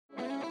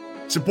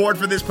Support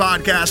for this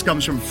podcast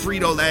comes from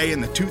Frito-Lay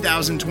and the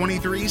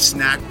 2023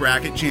 Snack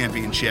Bracket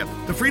Championship.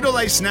 The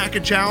Frito-Lay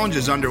Snack Challenge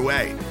is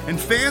underway, and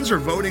fans are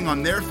voting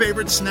on their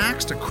favorite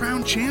snacks to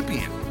crown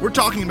champion. We're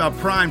talking about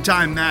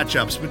primetime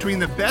matchups between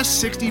the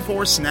best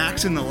 64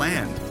 snacks in the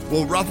land.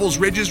 Will Ruffles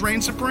Ridges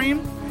reign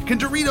supreme? Can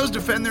Doritos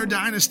defend their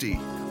dynasty?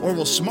 Or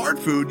will Smart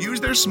Food use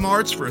their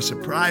smarts for a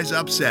surprise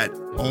upset?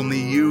 Only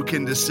you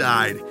can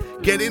decide.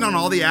 Get in on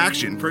all the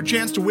action for a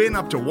chance to win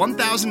up to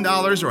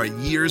 $1,000 or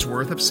a year's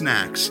worth of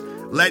snacks.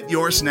 Let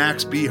your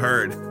snacks be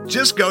heard.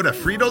 Just go to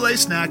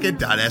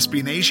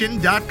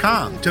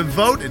fritolaysnacket.sbnation.com to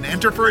vote and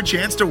enter for a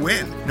chance to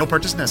win. No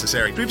purchase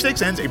necessary.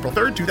 Sweepstakes ends April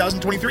 3rd,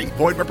 2023.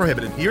 Void where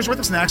prohibited. Year's worth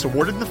of snacks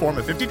awarded in the form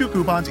of 52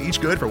 coupons, each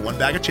good for one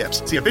bag of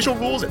chips. See official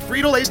rules at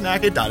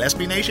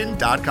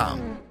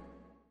fritolaysnacket.sbnation.com.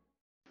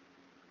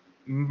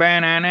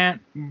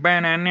 Banana.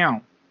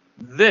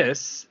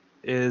 This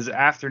is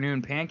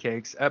Afternoon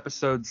Pancakes,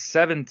 episode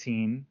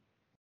 17.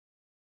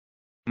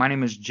 My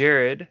name is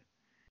Jared,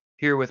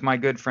 here with my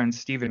good friend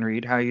Stephen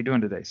Reed. How are you doing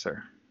today,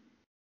 sir?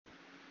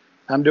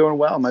 I'm doing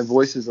well. My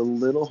voice is a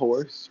little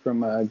hoarse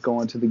from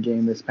going to the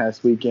game this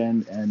past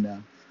weekend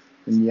and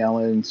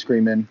yelling and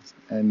screaming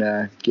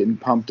and getting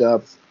pumped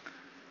up.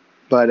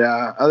 But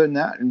other than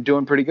that, I'm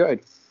doing pretty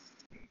good.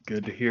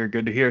 Good to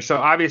hear. So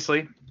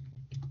obviously,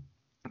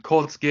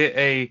 Colts get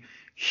a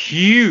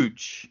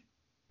huge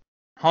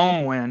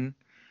home win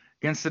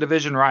against the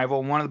division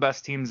rival, one of the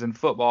best teams in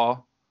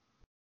football,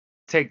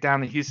 take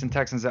down the Houston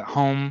Texans at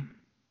home.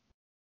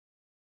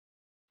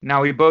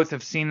 Now, we both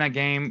have seen that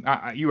game.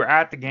 You were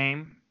at the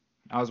game.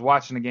 I was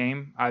watching the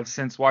game. I've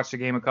since watched the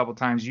game a couple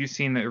times. You've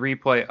seen the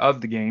replay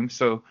of the game.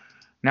 So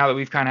now that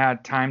we've kind of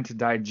had time to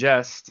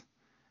digest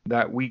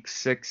that Week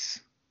 6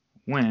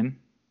 win,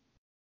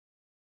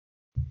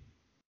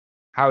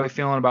 how are we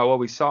feeling about what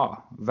we saw?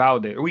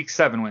 Week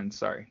 7 win,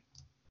 sorry.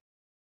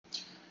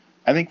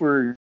 I think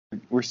we're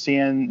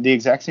seeing the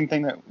exact same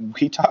thing that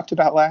we talked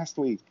about last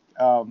week,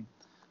 about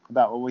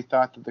what we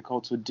thought that the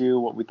Colts would do,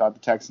 what we thought the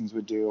Texans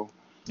would do.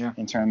 Yeah.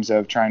 In terms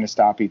of trying to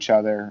stop each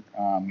other.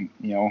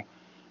 The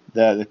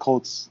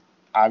Colts,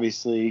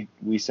 obviously,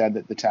 we said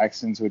that the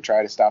Texans would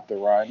try to stop the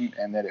run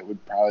and that it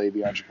would probably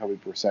be on Jacoby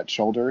Brissett's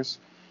shoulders.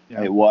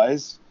 Yeah. It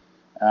was,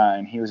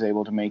 and he was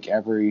able to make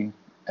every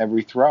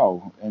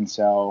throw.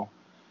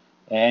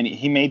 And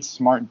he made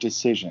smart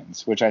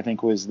decisions, which I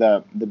think was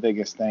the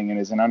biggest thing and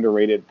is an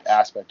underrated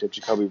aspect of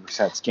Jacoby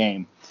Brissett's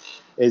game,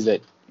 is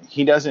that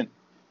he doesn't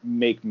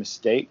make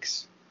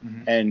mistakes.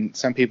 Mm-hmm. And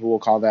some people will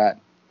call that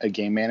a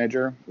game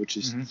manager, which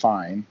is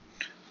fine.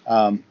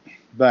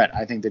 But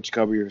I think that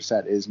Jacoby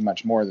Brissett is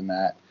much more than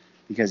that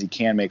because he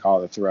can make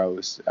all the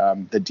throws.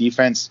 The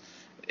defense,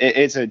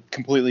 it's a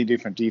completely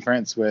different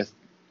defense with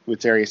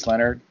Darius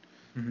Leonard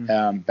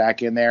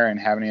back in there and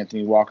having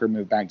Anthony Walker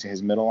move back to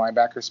his middle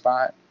linebacker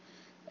spot.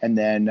 And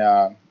then,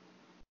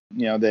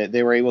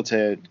 they were able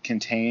to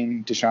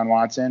contain Deshaun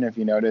Watson. If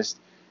you noticed,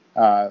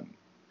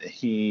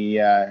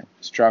 he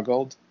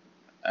struggled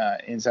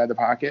inside the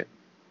pocket.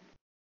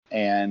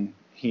 And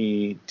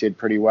he did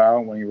pretty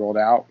well when he rolled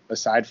out,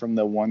 aside from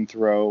the one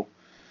throw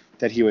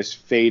that he was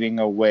fading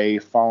away,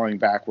 falling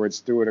backwards,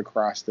 threw it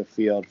across the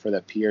field for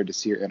the Pierre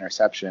Desir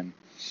interception,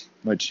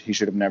 which he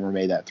should have never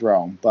made that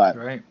throw. But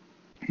right.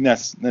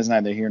 That's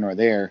neither here nor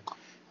there.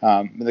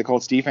 The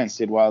Colts defense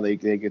did well.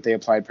 They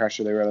applied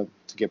pressure. They were able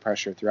to get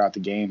pressure throughout the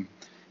game.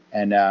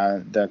 And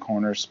the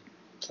corners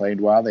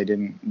played well.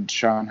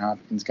 Sean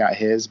Hopkins got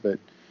his, but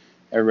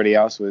everybody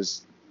else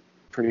was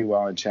pretty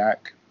well in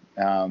check.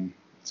 So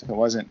it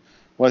wasn't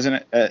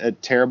a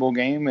terrible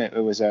game. It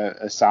was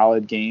a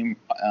solid game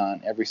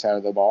on every side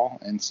of the ball,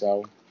 and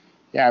so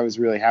yeah, I was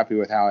really happy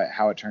with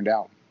how it turned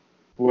out.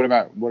 What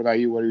about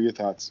you? What are your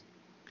thoughts?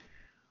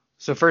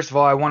 So first of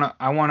all, I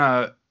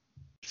wanna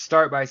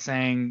start by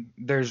saying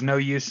there's no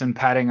use in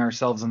patting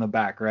ourselves on the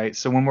back, right?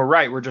 So when we're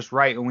right, we're just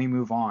right, and we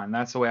move on.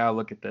 That's the way I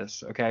look at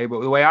this, okay?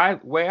 But the way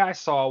I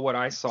saw what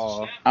I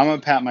saw, I'm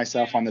gonna pat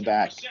myself on the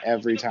back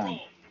every time.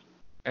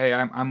 Hey,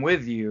 I'm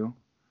with you.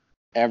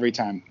 Every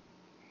time.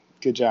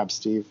 Good job,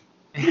 Steve.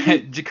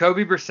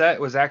 Jacoby Brissett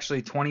was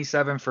actually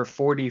 27 for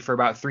 40 for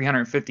about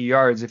 350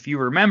 yards. If you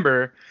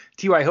remember,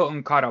 T.Y.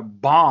 Hilton caught a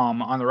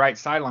bomb on the right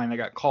sideline that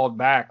got called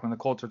back when the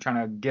Colts were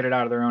trying to get it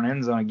out of their own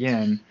end zone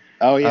again.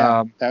 Oh,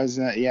 yeah. That was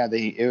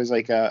it was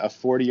like a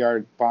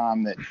 40-yard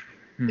bomb that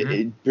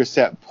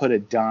Brissett put a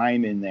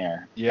dime in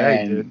there.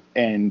 Yeah, he did.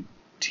 And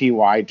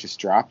T.Y. just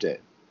dropped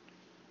it.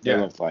 It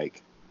looked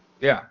like.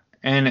 Yeah.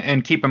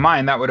 And keep in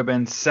mind, that would have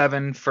been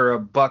 7 for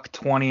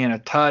 $120 and a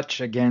touch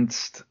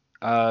against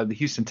the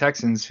Houston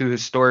Texans, who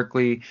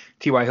historically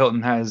T.Y.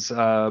 Hilton has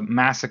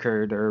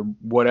massacred or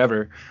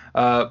whatever.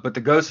 But the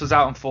ghost was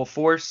out in full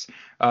force.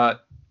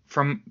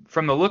 From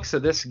the looks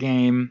of this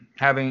game,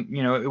 having,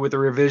 with a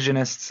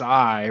revisionist's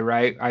eye,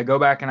 right? I go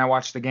back and I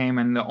watch the game,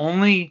 and the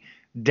only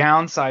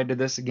downside to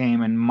this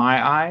game in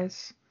my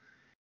eyes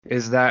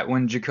is that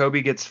when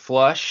Jacoby gets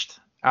flushed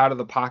out of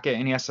the pocket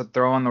and he has to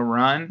throw on the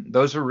run,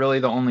 those are really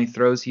the only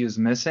throws he was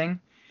missing.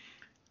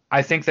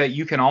 I think that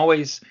you can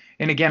always,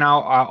 and again,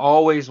 I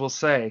always will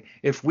say,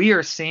 if we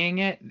are seeing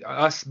it,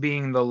 us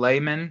being the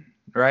layman,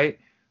 right?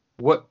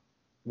 What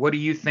do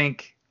you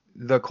think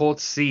the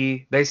Colts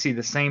see? They see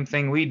the same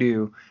thing we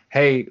do.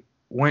 Hey,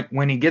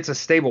 when he gets a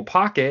stable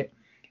pocket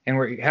and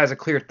where he has a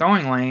clear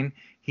throwing lane,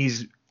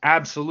 he's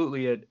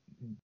absolutely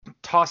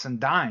tossing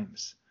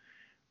dimes.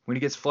 When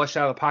he gets flushed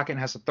out of the pocket and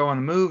has to throw on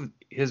the move,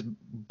 his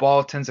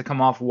ball tends to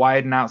come off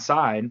wide and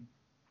outside.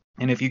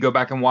 And if you go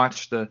back and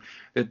watch the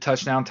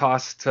touchdown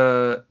toss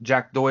to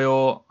Jack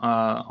Doyle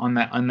on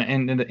the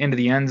end of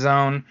the end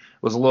zone,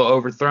 was a little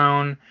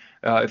overthrown.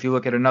 If you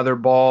look at another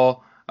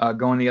ball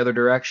going the other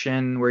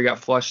direction where he got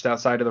flushed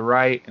outside to the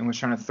right and was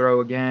trying to throw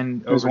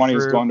again. There's one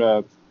he's going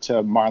to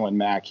Marlon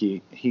Mack.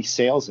 He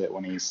sails it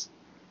when he's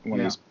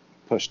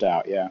pushed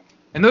out. Yeah.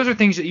 And those are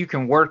things that you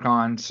can work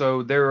on.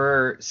 So there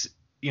are,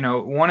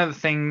 one of the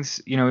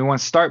things, we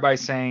want to start by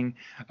saying,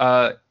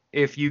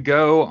 if you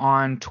go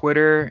on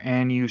Twitter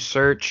and you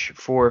search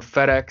for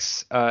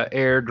FedEx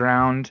Air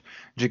Ground,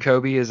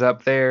 Jacoby is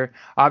up there.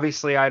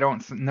 Obviously, I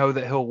don't know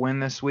that he'll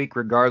win this week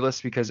regardless,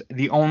 because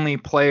the only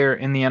player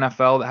in the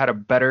NFL that had a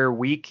better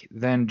week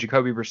than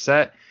Jacoby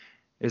Brissett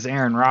is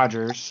Aaron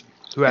Rodgers,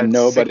 who had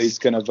nobody's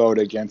going to vote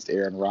against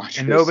Aaron Rodgers.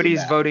 And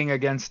nobody's voting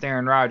against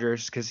Aaron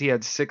Rodgers because he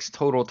had 6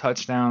 total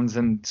touchdowns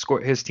and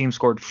his team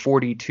scored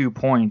 42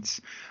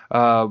 points.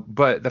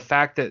 But the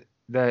fact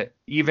that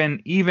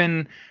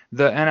even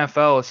the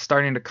NFL is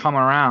starting to come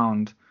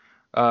around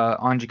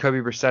on Jacoby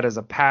Brissett as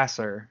a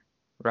passer,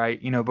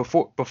 right?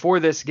 Before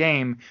this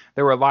game,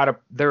 there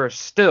were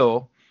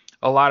still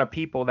a lot of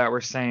people that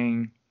were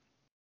saying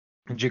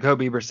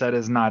Jacoby Brissett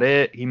is not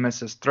it. He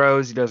misses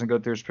throws. He doesn't go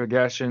through his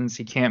progressions.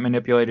 He can't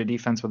manipulate a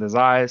defense with his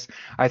eyes.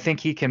 I think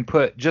he can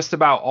put just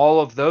about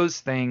all of those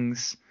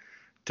things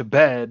to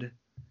bed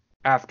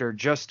after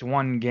just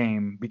one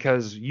game,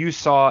 because you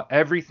saw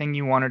everything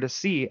you wanted to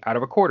see out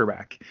of a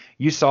quarterback.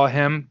 You saw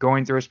him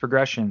going through his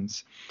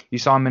progressions. You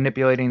saw him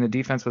manipulating the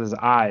defense with his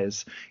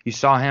eyes. You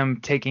saw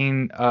him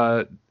taking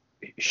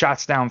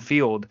shots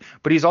downfield,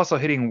 but he's also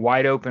hitting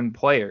wide open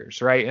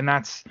players, right? And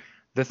that's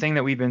the thing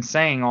that we've been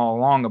saying all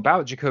along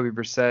about Jacoby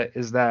Brissett,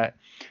 is that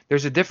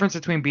there's a difference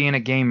between being a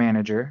game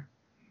manager.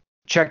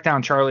 Check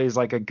down Charlie is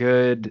like a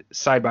good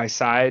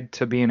side-by-side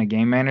to being a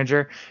game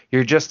manager.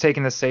 You're just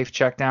taking the safe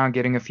check down,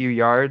 getting a few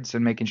yards,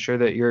 and making sure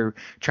that you're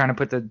trying to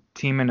put the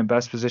team in the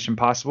best position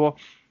possible.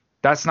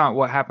 That's not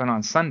what happened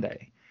on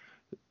Sunday.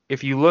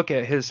 If you look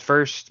at his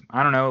first,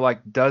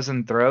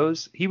 dozen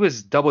throws, he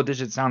was double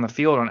digits down the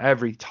field on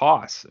every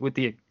toss, with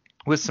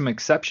some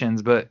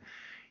exceptions. But,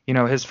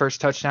 his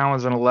first touchdown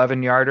was an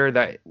 11-yarder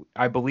that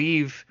I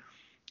believe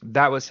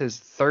that was his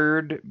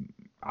third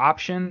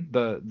option,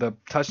 the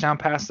touchdown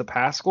pass to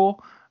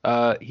Pascal.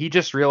 He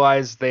just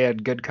realized they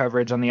had good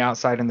coverage on the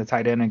outside and the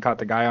tight end and caught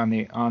the guy on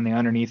the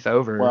underneath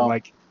over.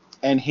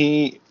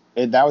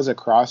 That was a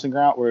crossing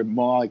route where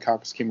Mo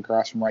Cox came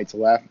across from right to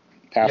left.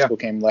 Pascal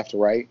came left to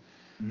right.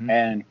 Mm-hmm.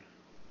 And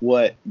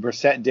what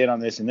Brissett did on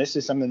this, and this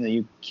is something that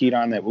you keyed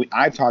on that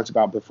I've talked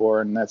about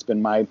before, and that's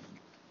been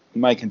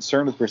my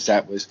concern with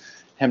Brissett, was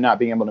him not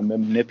being able to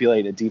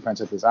manipulate a defense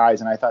with his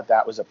eyes. And I thought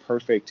that was a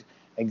perfect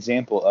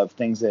example of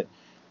things that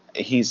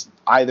he's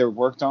either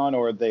worked on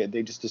or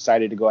they just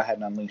decided to go ahead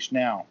and unleash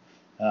now.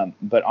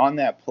 But on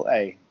that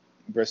play,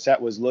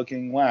 Brissett was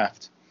looking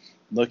left,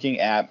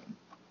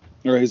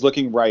 he's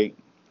looking right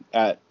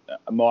at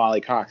Mo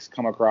Cox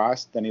come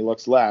across, then he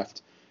looks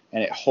left,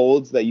 and it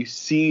holds that you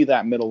see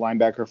that middle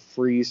linebacker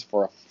freeze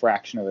for a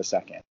fraction of a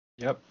second.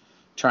 Yep.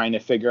 Trying to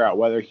figure out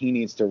whether he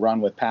needs to run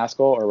with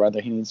Pascal or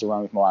whether he needs to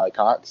run with Mo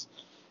Cox.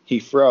 He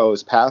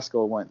froze.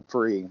 Pascal went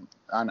free,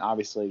 and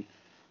obviously,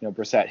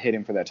 Brissett hit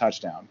him for that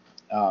touchdown.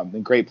 A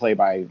great play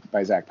by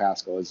Zach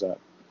Pascal is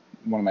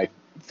one of my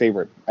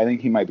favorite. I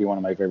think he might be one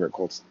of my favorite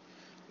Colts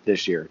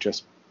this year.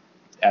 Just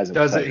as a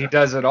player. He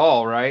does it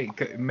all,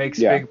 right? Makes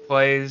big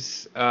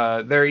plays.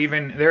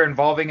 They're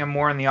involving him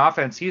more in the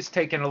offense. He's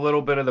taken a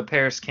little bit of the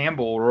Paris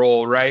Campbell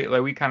role, right?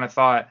 Like we kind of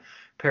thought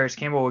Paris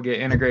Campbell would get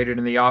integrated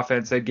in the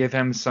offense. They'd give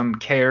him some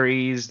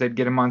carries. They'd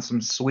get him on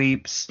some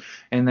sweeps,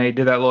 and they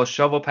did that little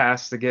shovel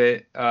pass to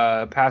get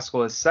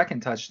Pascal his second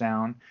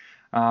touchdown.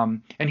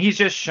 And he's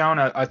just shown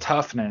a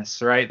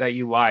toughness, right, that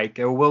you like,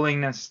 a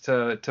willingness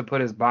to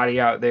put his body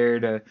out there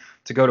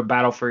to go to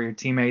battle for your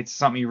teammates,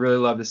 something you really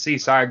love to see.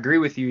 So I agree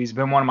with you. He's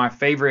been one of my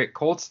favorite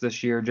Colts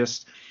this year.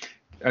 Just,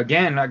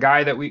 again, a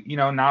guy that we,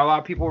 not a lot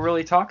of people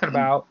really talking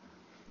about.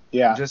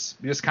 Yeah.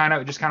 Just kind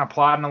of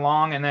plodding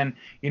along. And then,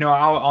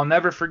 I'll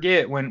never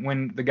forget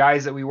when the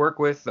guys that we work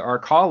with, our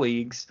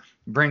colleagues,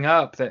 bring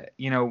up that,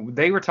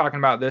 they were talking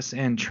about this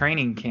in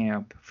training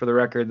camp. For the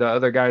record, the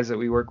other guys that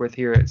we work with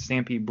here at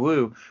Stampede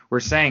Blue were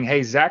saying,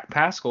 hey, Zach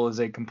Pascal is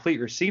a complete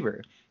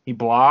receiver. He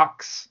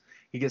blocks,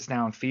 he gets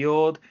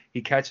downfield,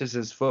 he catches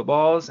his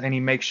footballs, and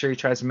he makes sure he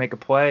tries to make a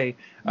play.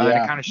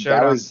 It kind of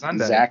showed on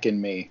Sunday. Zach and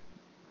me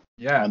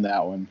on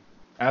that one.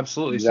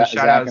 Absolutely. So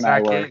shout out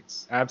Zach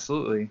Hicks.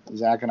 Absolutely.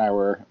 Zach and I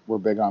were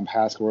big on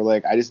Pascal. We're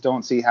like, I just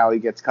don't see how he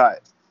gets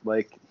cut.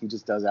 Like, he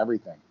just does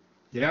everything.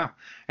 Yeah.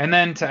 And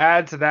then to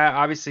add to that,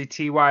 obviously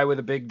Ty with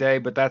a big day,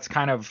 but that's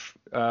kind of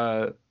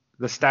the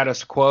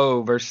status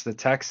quo versus the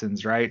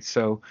Texans, right?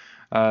 So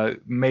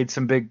made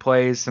some big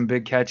plays, some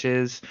big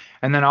catches.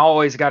 And then I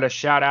always got to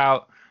shout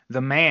out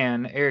the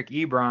man, Eric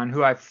Ebron,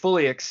 who I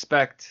fully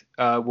expect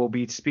will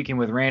be speaking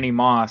with Randy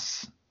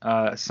Moss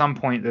at some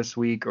point this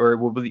week, or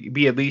will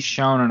be at least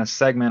shown on a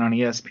segment on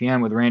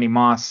ESPN with Randy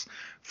Moss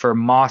for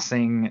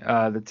mossing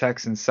the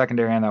Texans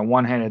secondary on that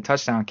one-handed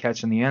touchdown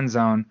catch in the end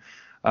zone.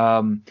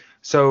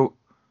 So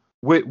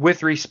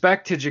with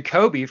respect to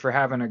Jacoby for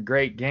having a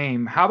great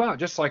game, how about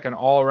just like an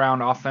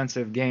all-around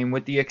offensive game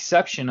with the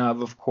exception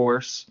of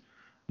course,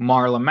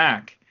 Marlon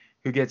Mack,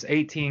 who gets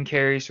 18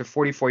 carries for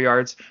 44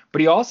 yards,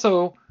 but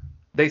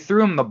they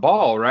threw him the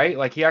ball, right?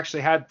 Like he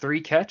actually had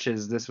 3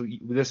 catches this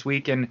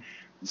week, and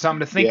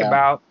something to think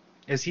about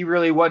is he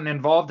really wasn't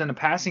involved in the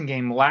passing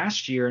game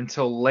last year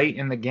until late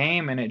in the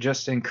game, and it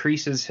just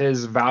increases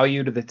his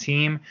value to the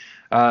team.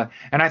 And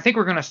I think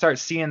we're going to start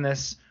seeing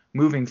this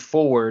moving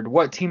forward.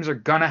 What teams are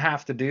going to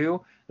have to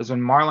do is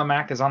when Marlon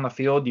Mack is on the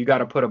field, you got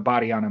to put a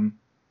body on him.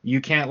 You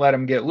can't let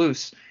him get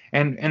loose.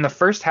 And in the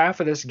first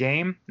half of this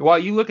game, while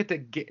you look at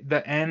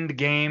the end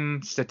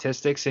game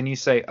statistics and you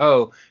say,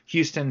 oh,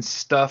 Houston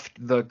stuffed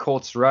the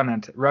Colts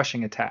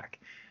rushing attack.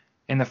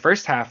 In the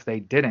first half, they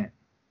didn't.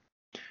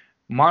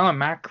 Marlon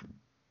Mack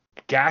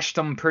gashed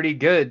them pretty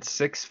good,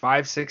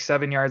 5, 6,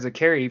 7 yards a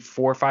carry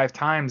 4 or 5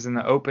 times in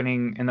the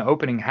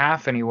opening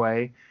half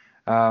anyway.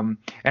 And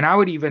I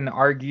would even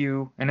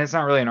argue, and it's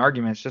not really an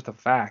argument, it's just a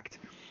fact.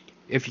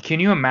 Can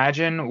you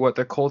imagine what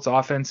the Colts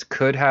offense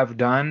could have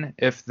done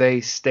if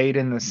they stayed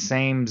in the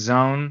same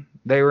zone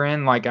they were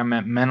in, like I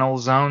meant mental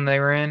zone they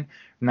were in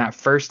that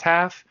first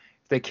half?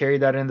 If they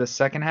carried that into the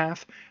second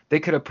half,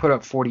 they could have put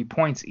up 40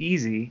 points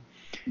easy.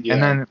 Yeah.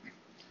 And then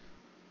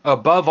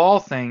above all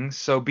things,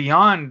 so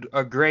beyond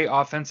a great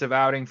offensive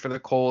outing for the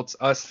Colts,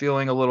 us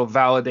feeling a little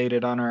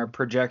validated on our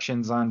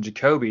projections on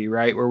Jacoby,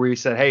 right, where we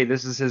said, hey,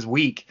 this is his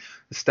week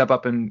to step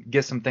up and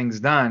get some things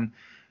done.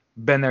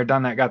 Been there,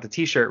 done that, got the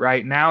T-shirt,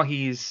 right? Now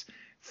he's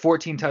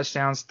 14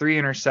 touchdowns, 3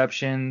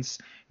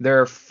 interceptions.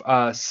 There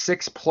are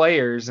 6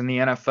 players in the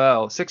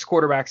NFL, 6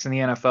 quarterbacks in the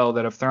NFL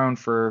that have thrown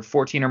for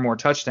 14 or more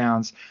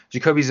touchdowns.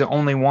 Jacoby's the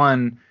only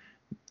one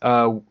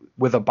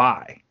with a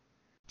bye.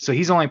 So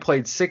he's only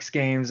played 6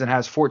 games and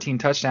has 14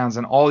 touchdowns,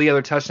 and all the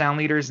other touchdown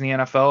leaders in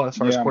the NFL, as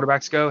far as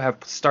quarterbacks go, have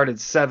started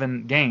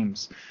 7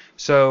 games.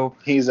 So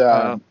he's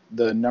the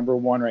number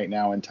 1 right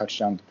now in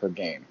touchdowns per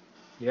game.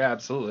 Yeah,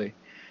 absolutely.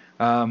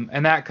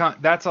 And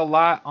that's a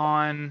lot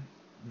on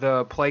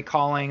the play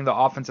calling, the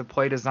offensive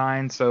play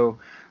design. So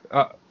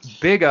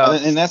big up.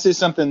 And that's just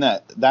something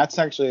that's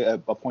actually a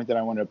point that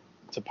I wanted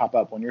to pop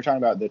up when you're talking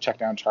about the check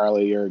down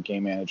Charlie or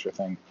game manager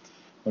thing.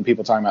 When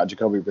people talking about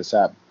Jacoby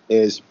Brissett,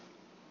 is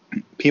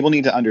people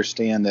need to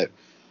understand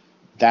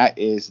that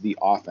is the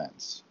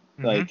offense.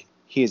 Mm-hmm. Like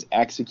he is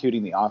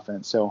executing the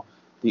offense. So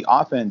the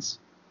offense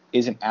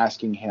isn't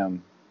asking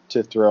him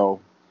to throw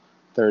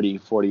 30,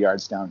 40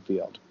 yards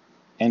downfield.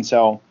 And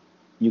so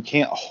you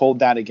can't hold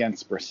that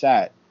against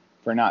Brissett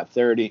for not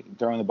throwing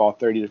the ball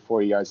 30 to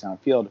 40 yards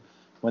downfield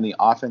when the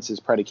offense is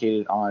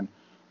predicated on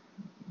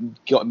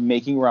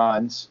making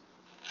runs,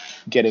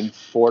 getting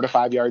 4 to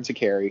 5 yards a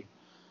carry,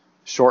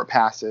 short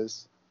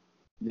passes,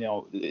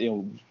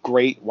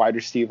 great wide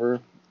receiver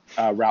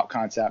route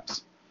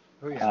concepts.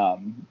 Oh, yeah.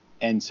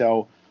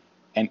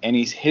 And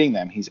he's hitting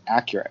them. He's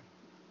accurate.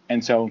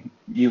 And so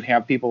you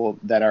have people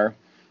that are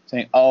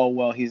saying, oh,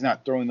 well, he's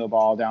not throwing the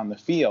ball down the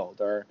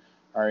field or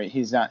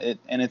he's not.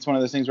 And it's one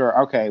of those things where,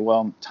 okay,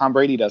 well, Tom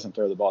Brady doesn't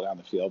throw the ball down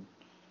the field.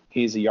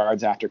 He's a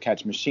yards after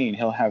catch machine.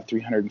 He'll have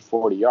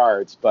 340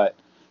 yards, but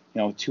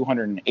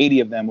 280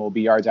 of them will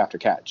be yards after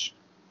catch.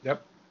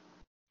 Yep.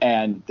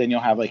 And then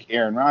you'll have like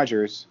Aaron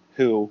Rodgers,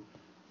 who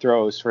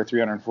throws for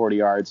 340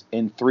 yards,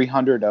 and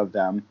 300 of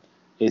them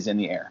is in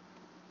the air.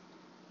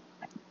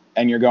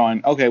 And you're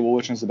going, okay, well,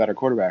 which one's the better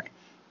quarterback?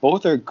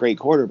 Both are great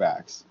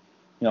quarterbacks,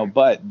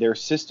 but their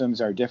systems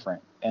are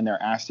different and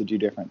they're asked to do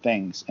different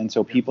things. And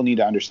so people need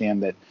to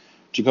understand that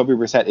Jacoby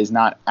Brissett is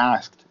not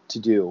asked to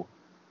do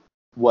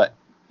what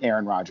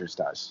Aaron Rodgers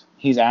does.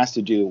 He's asked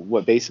to do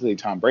what basically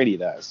Tom Brady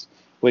does,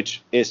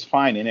 which is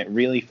fine, and it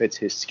really fits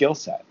his skill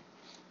set.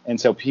 And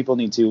so people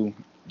need to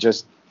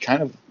just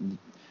kind of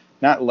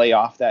not lay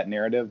off that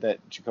narrative that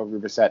Jacoby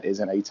Brissett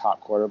isn't a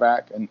top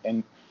quarterback.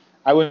 And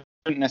I wouldn't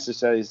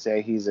necessarily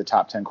say he's a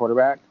top 10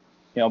 quarterback,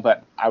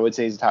 but I would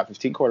say he's a top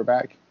 15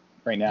 quarterback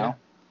right now.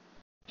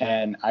 Yeah.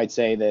 And I'd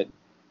say that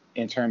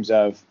in terms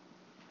of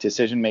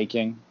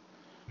decision-making,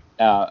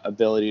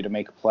 ability to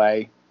make a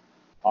play,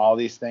 all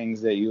these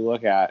things that you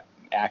look at,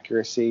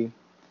 accuracy,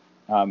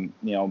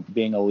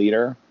 being a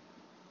leader,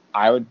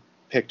 I would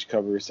pick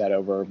Jacoby Brissett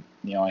over,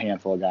 a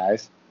handful of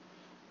guys.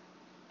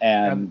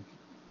 And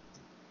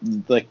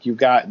like you've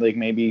got like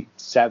maybe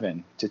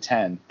 7 to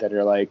 10 that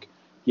are like,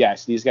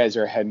 yes, these guys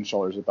are head and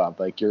shoulders above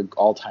like your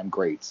all-time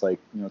greats, like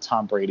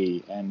Tom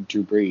Brady and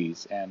Drew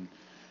Brees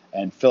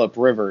and Phillip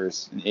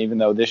Rivers. Even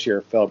though this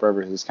year Phillip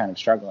Rivers is kind of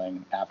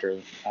struggling after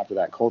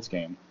that Colts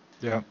game.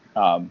 Yeah.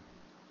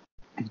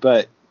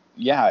 But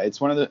yeah, it's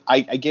one of the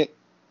I get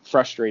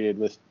frustrated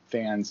with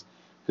fans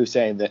who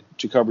say that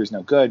Jacoby's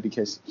no good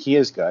because he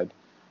is good.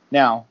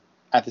 Now,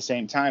 at the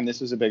same time,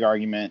 this was a big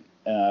argument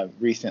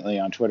recently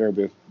on Twitter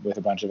with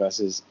a bunch of us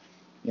is,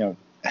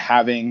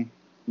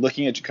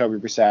 looking at Jacoby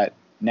Brissett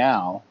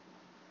now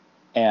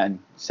and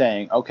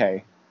saying,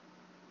 okay,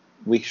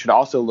 we should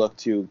also look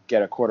to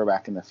get a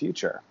quarterback in the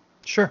future.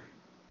 Sure.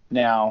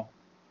 Now,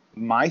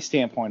 my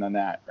standpoint on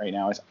that right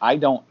now is I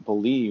don't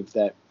believe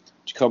that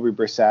Jacoby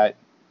Brissett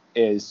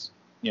is,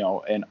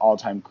 an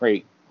all-time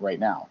great right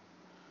now.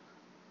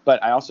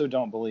 But I also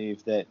don't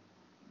believe that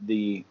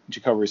the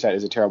Jacoby Brissett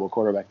is a terrible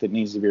quarterback that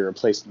needs to be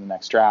replaced in the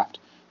next draft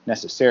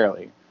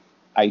necessarily.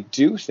 I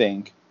do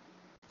think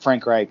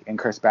Frank Reich and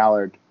Chris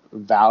Ballard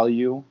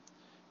value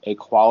a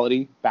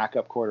quality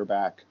backup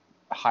quarterback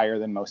higher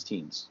than most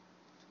teams.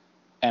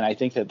 And I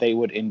think that they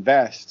would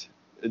invest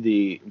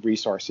the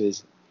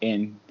resources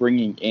in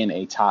bringing in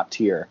a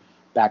top-tier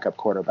backup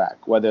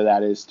quarterback, whether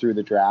that is through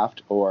the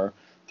draft or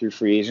through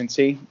free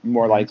agency,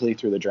 more likely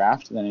through the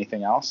draft than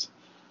anything else.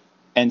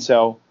 And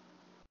so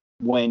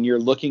when you're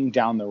looking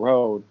down the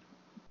road,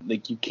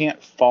 like, you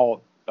can't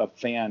fault a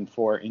fan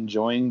for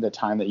enjoying the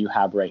time that you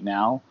have right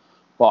now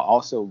while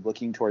also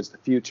looking towards the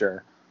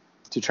future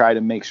to try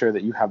to make sure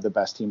that you have the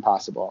best team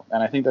possible.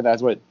 And I think that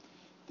that's what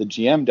the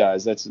GM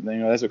does. That's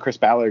what Chris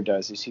Ballard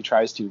does, is he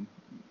tries to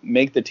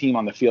make the team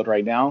on the field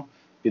right now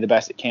be the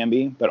best it can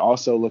be, but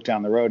also look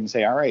down the road and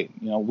say, all right,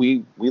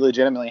 we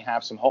legitimately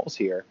have some holes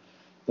here.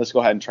 Let's go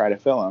ahead and try to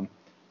fill them.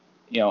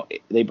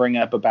 They bring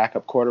up a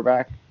backup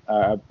quarterback.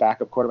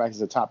 Backup quarterback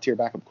is a top-tier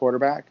backup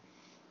quarterback.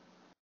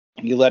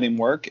 You let him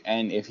work,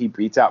 and if he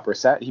beats out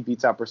Brissett, he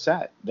beats out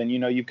Brissett. Then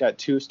you've got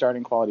two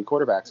starting quality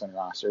quarterbacks on your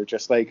roster,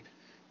 just like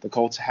the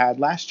Colts had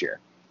last year.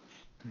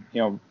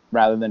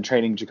 Rather than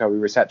trading Jacoby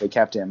Brissett, they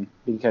kept him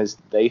because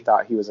they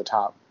thought he was a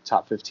top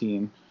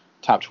 15,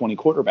 top 20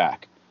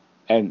 quarterback.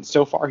 And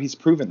so far, he's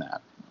proven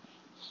that.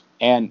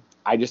 And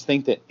I just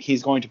think that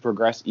he's going to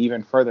progress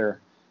even further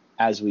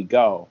as we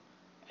go,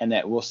 and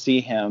that we'll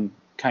see him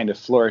kind of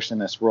flourish in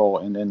this role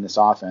and in this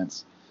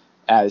offense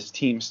as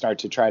teams start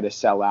to try to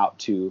sell out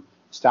to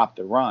stop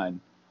the run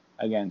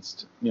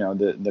against,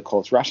 the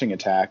Colts rushing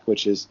attack,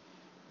 which is,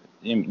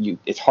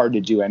 it's hard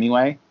to do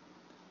anyway.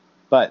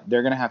 But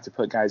they're going to have to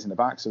put guys in the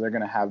box, so they're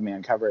going to have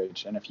man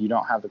coverage. And if you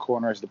don't have the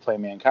corners to play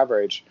man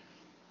coverage,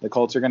 the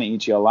Colts are going to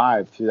eat you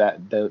alive through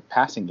the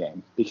passing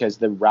game, because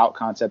the route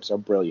concepts are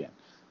brilliant,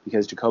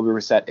 because Jacoby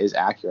Brissett is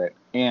accurate,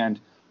 and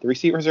the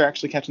receivers are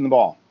actually catching the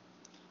ball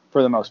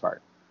for the most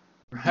part,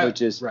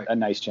 which is a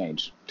nice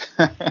change.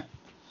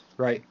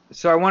 Right.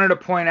 So I wanted to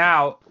point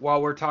out,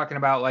 while we're talking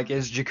about,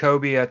 is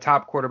Jacoby a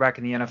top quarterback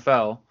in the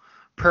NFL?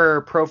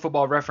 Per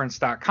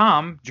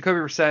ProFootballReference.com, Jacoby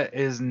Brissett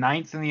is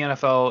 9th in the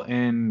NFL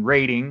in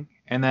rating,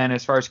 and then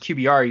as far as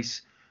QBR,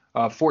 he's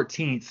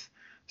 14th.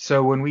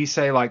 So when we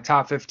say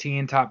top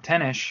 15, top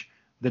 10-ish,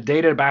 the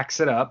data backs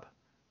it up.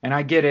 And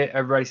I get it.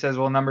 Everybody says,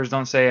 well, numbers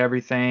don't say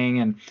everything,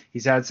 and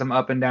he's had some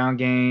up and down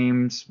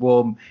games.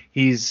 Well,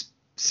 he's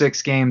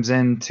 6 games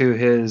into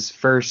his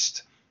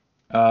first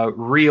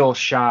real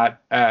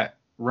shot at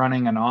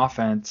running an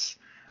offense.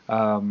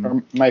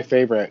 My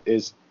favorite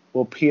is,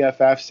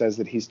 PFF says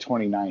that he's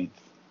 29th.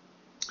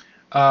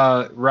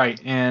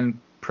 Right, and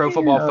Pro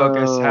Football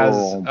Focus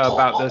has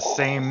about the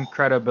same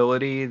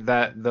credibility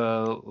that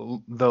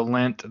the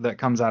lint that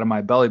comes out of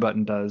my belly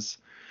button does.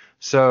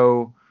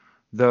 So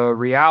the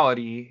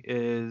reality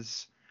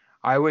is,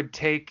 I would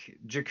take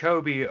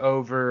Jacoby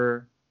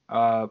over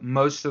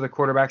most of the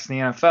quarterbacks in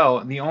the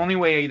NFL. The only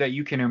way that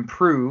you can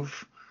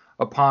improve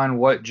upon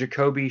what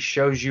Jacoby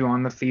shows you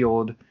on the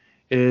field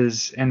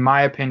is, in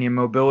my opinion,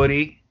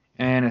 mobility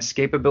and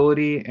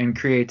escapability and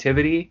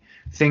creativity,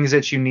 things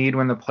that you need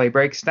when the play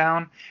breaks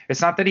down.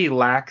 It's not that he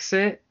lacks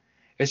it.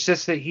 It's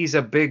just that he's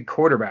a big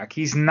quarterback.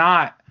 He's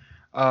not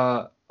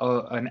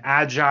an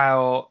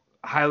agile,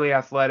 highly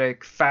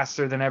athletic,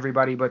 faster than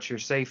everybody but your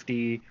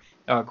safety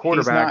quarterback.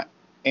 He's not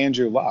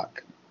Andrew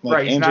Luck.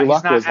 Right, he's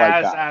not as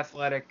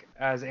athletic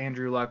as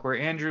Andrew Luck, where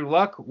Andrew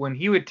Luck, when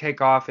he would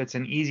take off, it's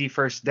an easy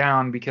first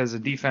down because the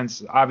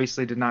defense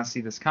obviously did not see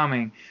this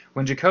coming.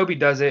 When Jacoby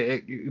does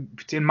it,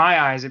 in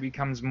my eyes, it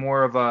becomes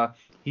more of a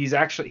he's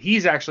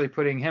actually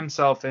putting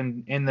himself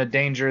in the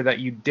danger that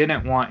you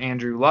didn't want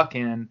Andrew Luck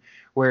in,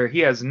 where he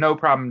has no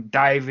problem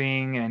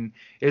diving and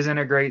isn't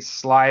a great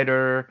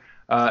slider.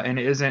 And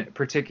isn't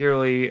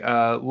particularly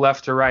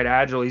left to right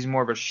agile. He's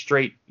more of a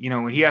straight,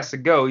 when he has to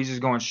go, he's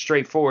just going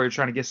straight forward,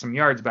 trying to get some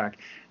yards back.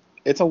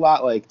 It's a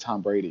lot like Tom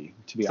Brady,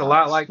 to be honest. It's a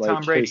lot like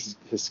Tom Brady.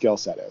 His skill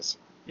set is.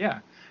 Yeah.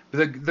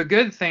 But the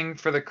good thing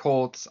for the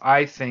Colts,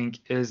 I think,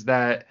 is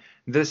that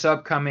this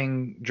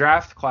upcoming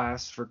draft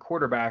class for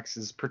quarterbacks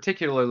is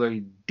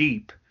particularly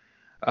deep.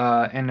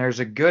 And there's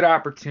a good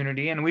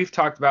opportunity, and we've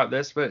talked about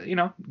this, but,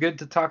 good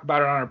to talk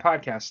about it on our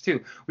podcast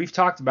too. We've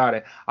talked about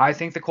it. I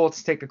think the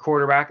Colts take a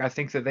quarterback. I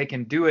think that they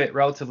can do it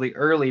relatively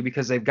early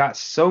because they've got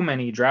so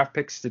many draft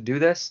picks to do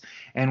this.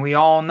 And we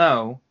all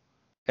know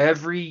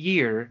every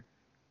year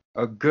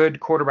a good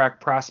quarterback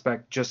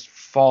prospect just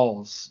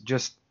falls,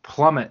 just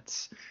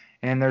plummets.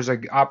 and there's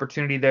an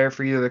opportunity there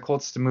for either the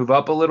Colts to move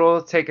up a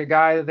little, take a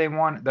guy that they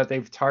want, that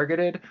they've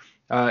targeted,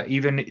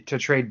 even to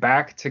trade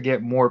back to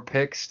get more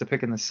picks to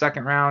pick in the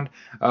second round,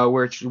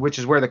 which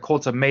is where the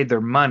Colts have made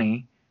their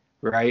money,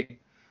 right?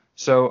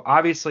 So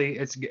obviously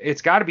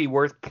it's got to be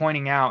worth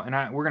pointing out,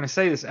 and we're going to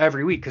say this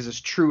every week because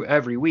it's true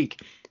every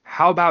week.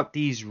 How about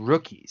these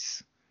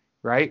rookies,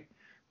 right?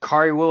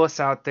 Kari Willis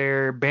out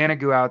there,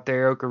 Banagu out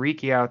there,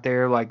 Okereke out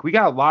there. Like, we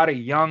got a lot of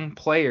young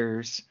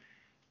players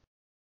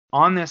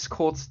on this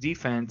Colts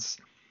defense.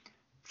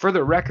 For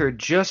the record,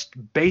 just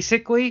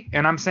basically,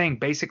 and I'm saying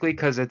basically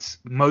because it's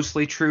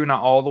mostly true,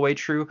 not all the way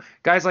true,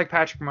 guys like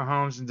Patrick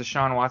Mahomes and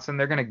Deshaun Watson,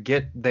 they're going to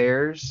get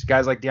theirs.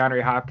 Guys like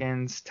DeAndre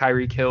Hopkins,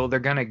 Tyreek Hill, they're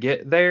going to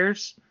get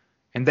theirs.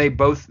 And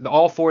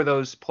all four of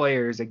those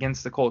players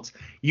against the Colts,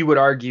 you would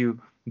argue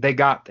they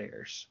got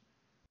theirs,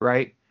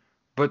 right?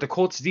 But the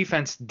Colts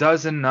defense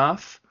does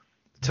enough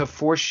to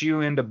force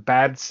you into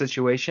bad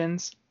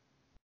situations.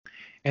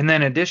 And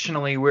then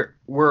additionally,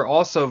 we're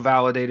also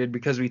validated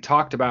because we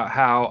talked about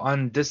how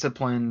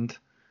undisciplined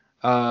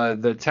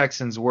the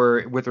Texans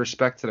were with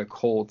respect to the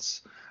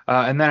Colts.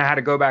 And then I had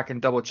to go back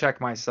and double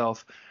check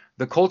myself.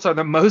 The Colts are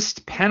the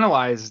most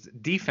penalized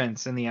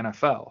defense in the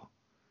NFL,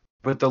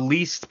 but the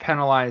least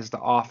penalized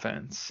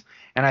offense.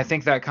 And I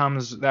think that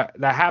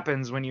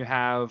happens when you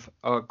have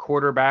a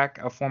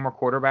former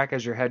quarterback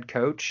as your head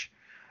coach.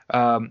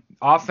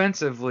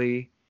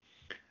 Offensively,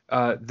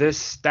 this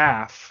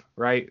staff,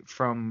 right,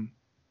 from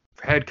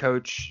head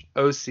coach,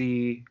 OC,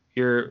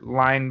 your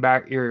line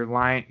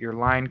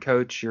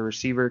coach, your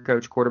receiver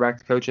coach,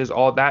 quarterback coaches,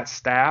 all that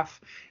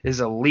staff is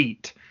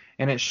elite,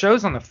 and it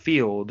shows on the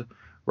field,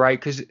 right?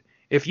 Because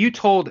if you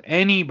told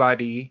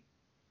anybody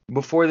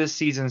before this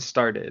season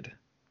started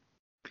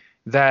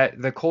that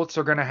the Colts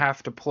are going to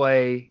have to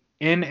play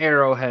in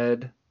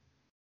Arrowhead,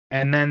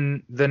 and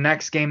then the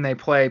next game they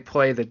play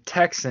the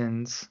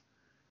Texans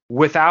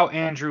without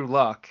Andrew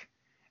Luck,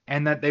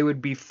 and that they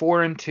would be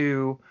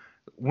 4-2,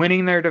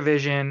 winning their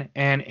division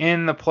and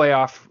in the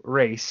playoff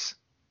race,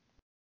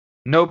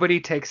 nobody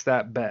takes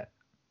that bet.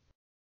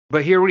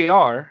 But here we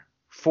are,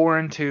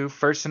 4-2,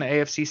 first in the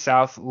AFC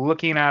South,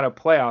 looking at a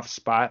playoff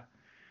spot.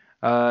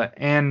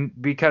 And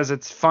because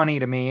it's funny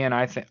to me, and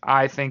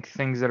I think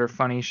things that are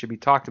funny should be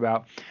talked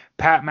about,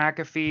 Pat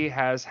McAfee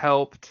has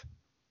helped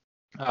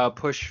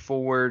push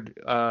forward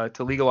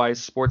to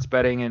legalize sports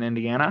betting in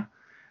Indiana.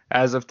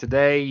 As of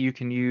today, you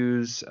can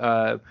use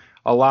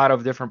a lot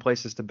of different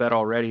places to bet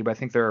already, but I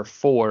think there are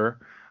 4.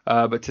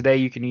 But today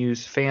you can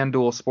use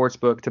FanDuel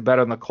Sportsbook to bet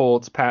on the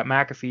Colts. Pat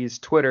McAfee's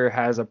Twitter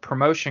has a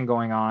promotion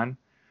going on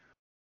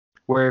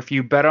where if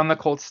you bet on the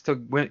Colts to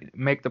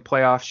make the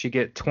playoffs, you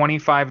get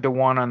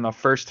 25-1 on the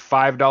first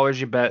 $5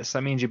 you bet. So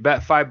that means you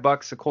bet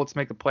 $5, the Colts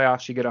make the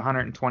playoffs, you get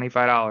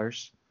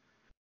 $125.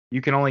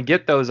 You can only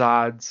get those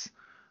odds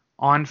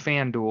on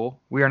FanDuel.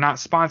 We are not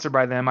sponsored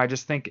by them. I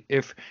just think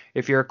if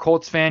you're a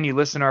Colts fan, you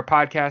listen to our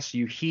podcast,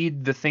 you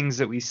heed the things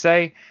that we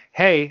say.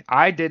 Hey,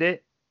 I did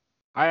it.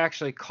 I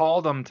actually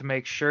called them to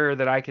make sure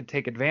that I could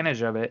take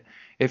advantage of it.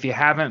 If you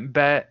haven't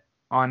bet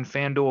on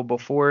FanDuel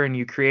before and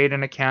you create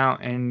an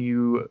account and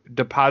you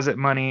deposit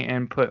money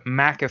and put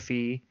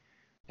McAfee,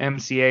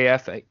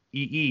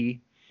 MCAFEE,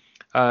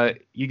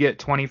 you get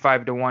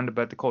 25-1 to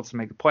bet the Colts to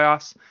make the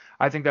playoffs.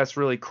 I think that's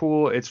really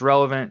cool. It's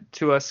relevant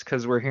to us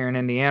because we're here in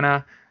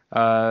Indiana.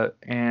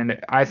 And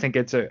I think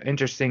it's an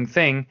interesting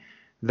thing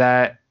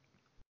that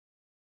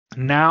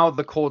now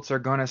the Colts are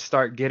going to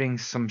start getting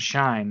some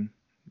shine,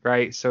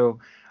 right? So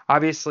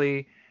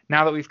obviously,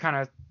 now that we've kind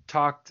of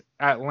talked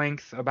at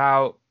length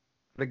about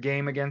the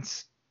game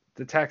against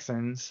the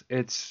Texans,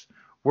 it's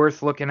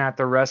worth looking at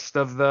the rest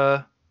of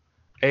the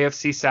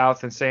AFC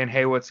South and saying,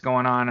 hey, what's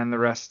going on in the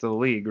rest of the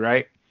league,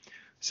 right?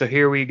 So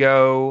here we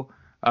go.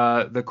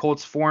 The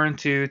Colts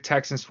 4-2,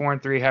 Texans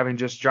 4-3, having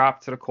just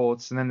dropped to the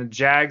Colts, and then the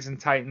Jags and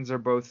Titans are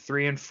both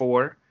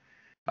 3-4.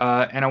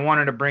 And I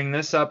wanted to bring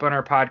this up on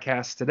our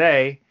podcast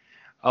today.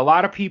 A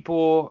lot of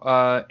people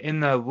in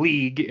the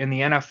league, in the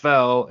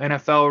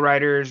NFL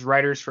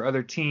writers for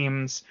other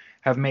teams,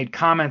 have made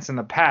comments in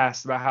the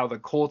past about how the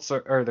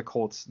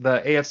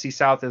AFC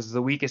South is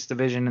the weakest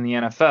division in the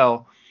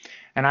NFL.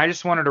 And I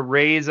just wanted to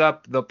raise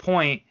up the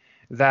point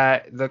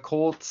that the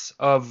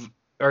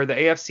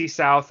AFC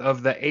South,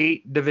 of the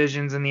 8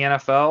 divisions in the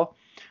NFL,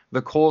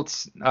 the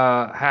Colts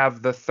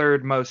have the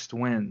 3rd most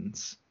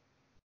wins.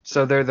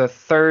 So they're the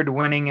 3rd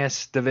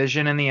winningest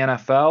division in the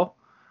NFL.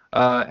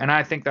 And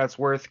I think that's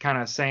worth kind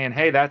of saying,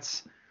 hey,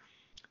 that's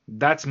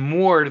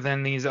more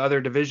than these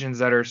other divisions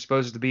that are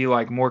supposed to be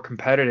like more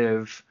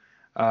competitive.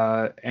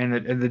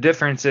 And the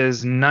difference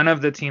is none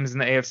of the teams in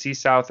the AFC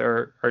South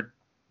are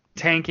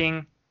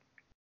tanking.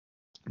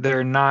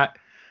 They're not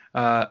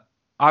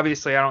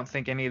obviously, I don't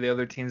think any of the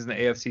other teams in the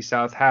AFC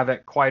South have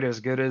it quite as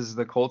good as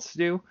the Colts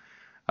do.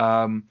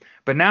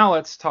 But now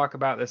let's talk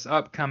about this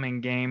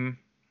upcoming game.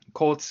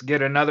 Colts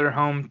get another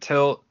home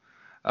tilt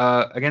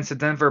against the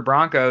Denver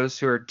Broncos,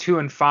 who are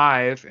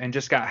 2-5 and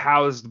just got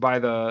housed by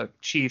the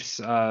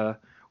Chiefs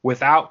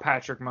without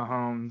Patrick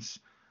Mahomes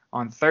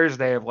on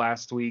Thursday of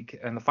last week,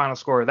 and the final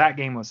score of that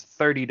game was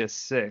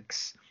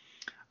 30-6.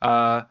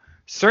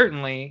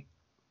 Certainly,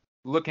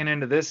 looking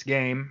into this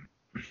game,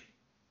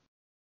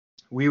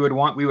 we would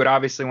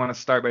obviously want to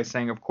start by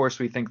saying, of course,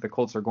 we think the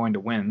Colts are going to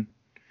win,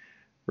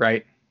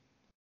 right?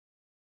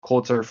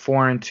 Colts are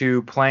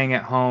 4-2, playing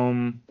at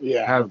home.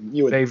 Yeah,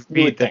 they've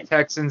beat the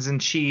Texans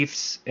and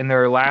Chiefs in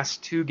their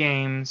last 2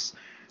 games.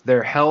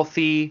 They're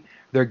healthy.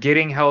 They're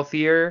getting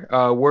healthier.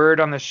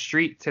 Word on the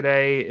street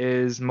today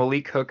is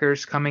Malik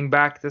Hooker's coming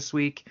back this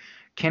week.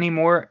 Kenny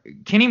Moore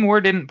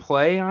didn't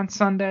play on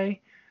Sunday,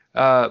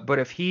 but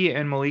if he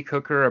and Malik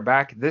Hooker are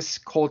back, this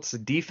Colts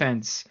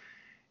defense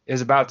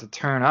is about to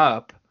turn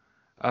up,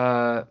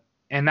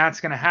 and that's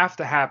going to have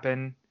to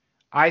happen,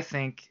 I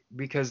think,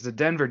 because the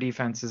Denver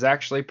defense is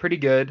actually pretty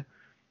good.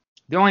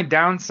 The only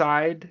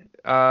downside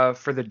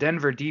for the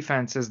Denver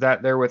defense is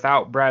that they're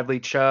without Bradley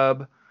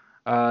Chubb.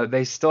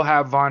 They still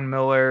have Von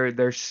Miller.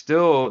 They're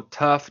still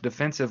tough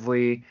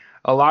defensively.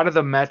 A lot of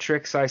the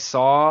metrics I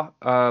saw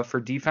for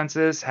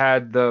defenses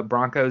had the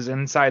Broncos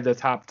inside the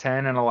top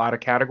 10 in a lot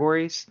of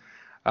categories.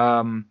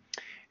 And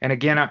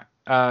again,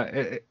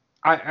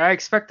 I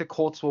expect the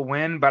Colts will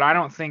win, but I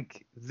don't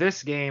think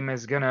this game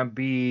is going to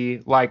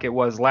be like it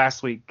was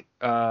last week,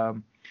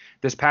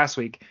 this past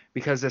week,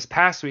 because this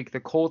past week the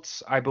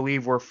Colts, I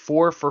believe, were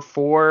 4 for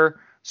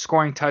 4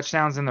 scoring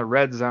touchdowns in the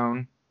red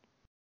zone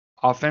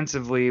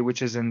offensively,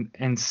 which is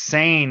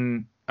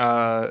insane.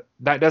 That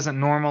doesn't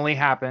normally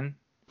happen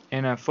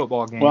in a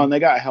football game. Well, and they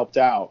got helped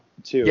out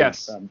too.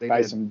 Yes,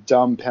 by some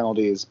dumb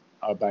penalties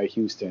by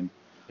Houston.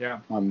 Yeah.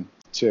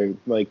 To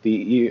like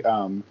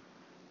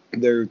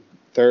their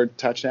third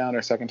touchdown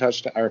or second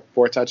touchdown or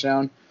fourth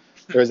touchdown,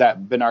 there was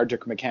that Bernard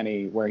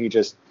McKinney where he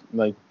just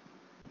like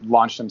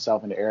launched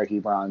himself into Eric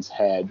Ebron's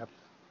head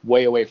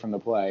way away from the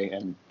play,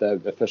 and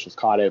the officials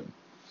caught it.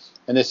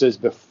 And this is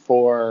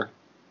before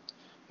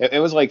it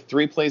was like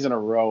 3 plays in a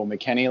row.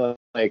 McKinney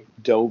like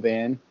dove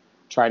in,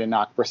 tried to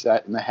knock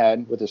Brissett in the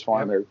head with his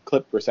forearm, or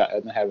clip Brissett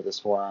in the head with his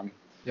forearm.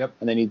 Yep.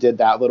 And then he did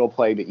that little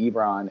play to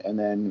Ebron, and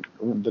then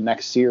the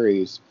next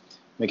series,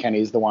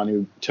 McKinney's the one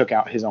who took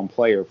out his own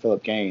player,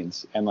 Philip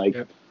Gaines,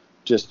 and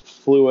just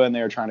flew in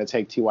there trying to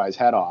take T.Y.'s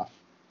head off.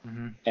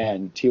 Mm-hmm.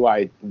 And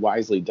T.Y.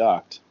 wisely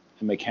ducked,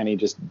 and McKinney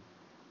just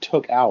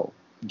took out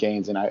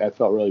Gaines, and I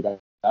felt really bad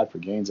for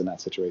Gaines in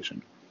that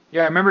situation.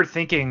 Yeah, I remember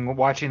thinking,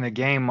 watching the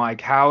game, like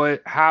how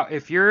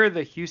if you're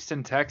the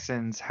Houston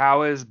Texans,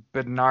 how is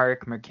Bernard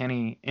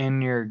McKinney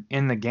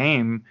in the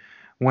game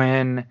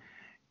when,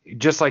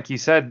 just like you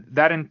said,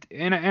 that and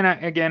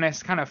again,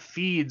 it kind of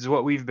feeds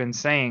what we've been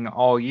saying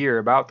all year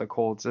about the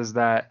Colts, is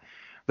that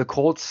the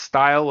Colts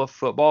style of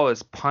football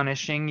is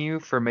punishing you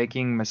for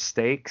making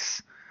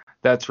mistakes,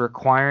 that's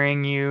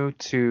requiring you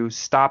to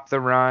stop the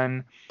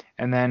run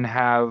and then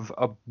have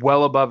a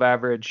well above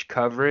average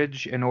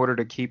coverage in order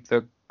to keep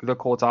the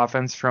Colts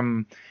offense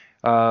from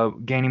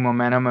gaining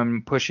momentum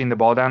and pushing the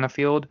ball down the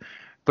field.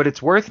 But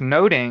it's worth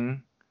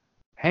noting,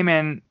 hey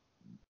man,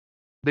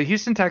 the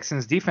Houston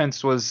Texans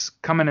defense was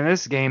coming in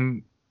this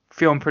game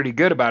feeling pretty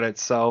good about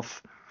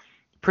itself,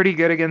 pretty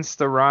good against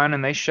the run,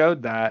 and they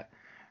showed that.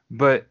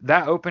 But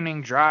that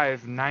opening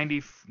drive,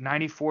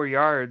 94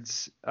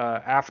 yards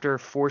after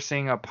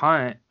forcing a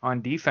punt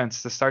on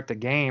defense to start the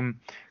game,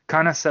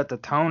 kind of set the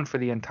tone for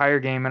the entire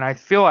game. And I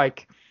feel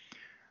like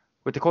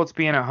with the Colts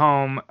being at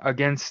home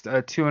against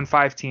a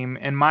 2-5 team,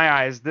 in my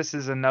eyes, this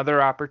is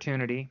another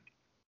opportunity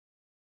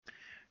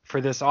for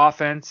this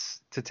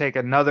offense to take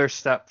another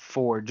step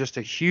forward, just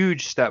a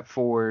huge step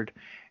forward.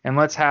 And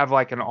let's have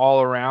like an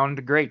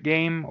all-around great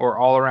game or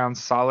all-around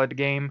solid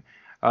game.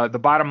 The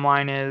bottom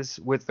line is,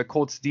 with the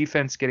Colts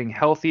defense getting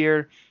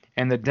healthier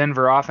and the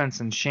Denver offense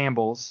in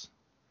shambles,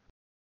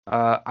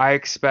 I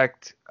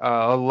expect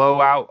a low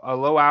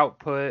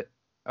output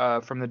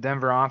from the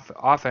Denver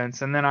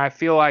offense. And then I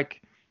feel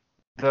like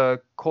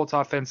the Colts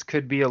offense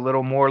could be a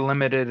little more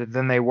limited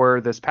than they were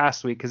this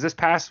past week, because this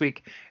past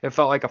week it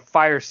felt like a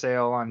fire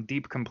sale on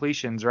deep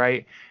completions,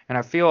 right? And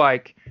I feel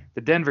like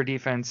the Denver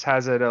defense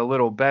has it a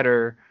little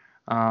better.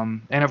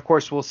 And of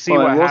course, we'll see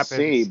what happens. We'll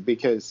see,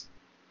 because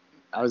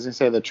I was going to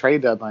say the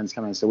trade deadline's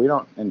coming, so we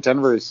don't. And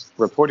Denver's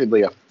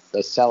reportedly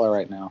a seller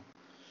right now,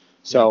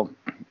 so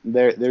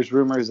there's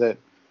rumors that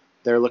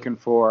they're looking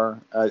for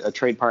a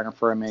trade partner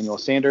for Emmanuel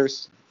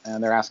Sanders,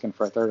 and they're asking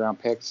for a 3rd-round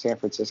pick. San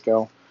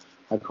Francisco,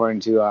 according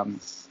to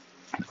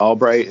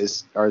Albright,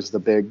 is the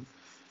big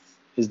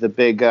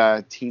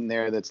team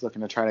there that's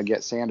looking to try to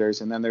get Sanders.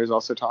 And then there's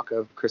also talk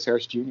of Chris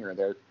Harris Jr.,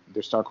 their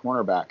star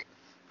cornerback,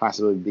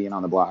 possibly being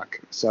on the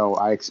block. So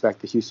I expect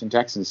the Houston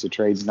Texans to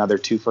trade another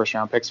 2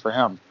 first-round picks for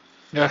him.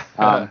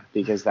 Yeah.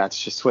 Because that's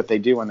just what they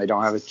do when they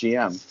don't have a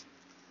GM.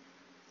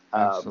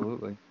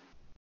 Absolutely.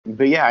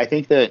 But yeah, I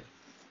think that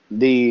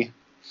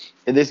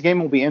this game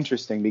will be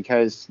interesting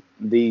because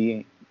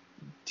the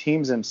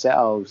teams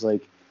themselves,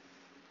 like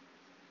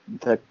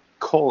the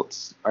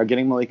Colts, are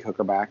getting Malik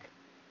Hooker back,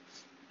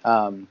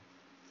 and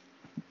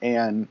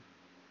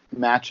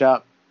match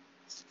up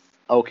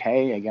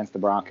okay against the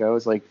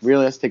Broncos. Like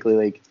realistically,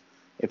 like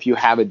if you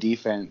have a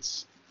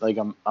defense like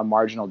a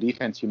marginal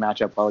defense, you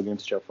match up well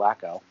against Joe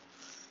Flacco.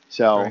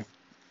 So, Right.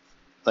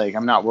 like,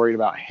 I'm not worried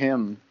about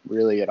him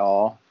really at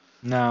all.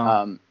 No.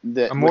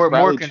 I'm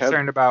more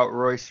concerned about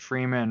Royce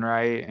Freeman,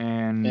 right?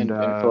 And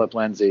Philip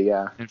Lindsay,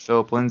 yeah. And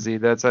Philip Lindsay.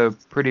 That's a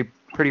pretty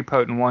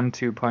potent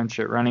 1-2 punch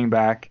at running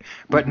back.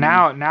 But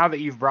now that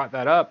you've brought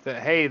that up,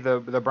 that hey, the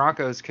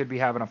Broncos could be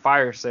having a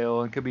fire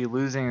sale and could be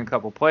losing a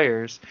couple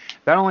players,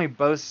 that only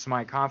boasts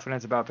my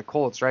confidence about the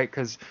Colts, right?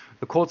 Because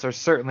the Colts are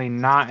certainly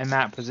not in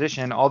that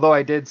position. Although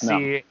I did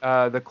see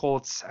the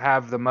Colts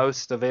have the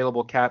most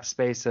available cap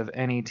space of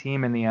any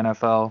team in the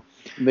NFL.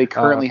 They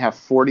currently have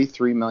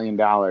 $43 million.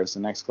 The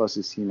next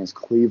closest team is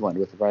Cleveland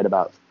with right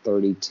about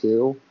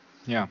 32.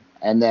 Yeah.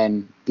 And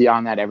then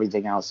beyond that,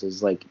 everything else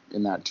is like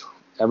in that.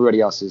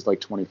 Everybody else is like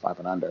 25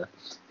 and under.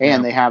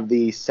 And they have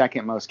the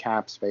second most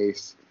cap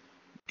space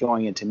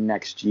going into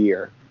next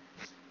year.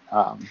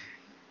 The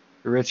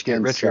rich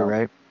get richer,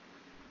 right?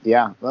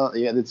 Yeah. Well,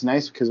 yeah, it's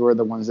nice because we're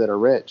the ones that are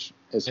rich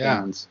as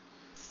fans.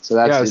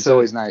 So it's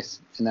always nice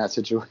in that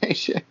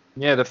situation.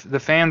 Yeah, the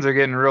fans are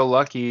getting real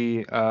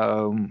lucky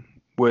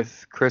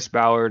with Chris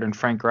Ballard and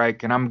Frank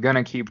Reich, and I'm going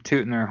to keep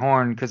tooting their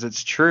horn because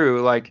it's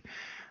true. Like,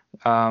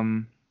 I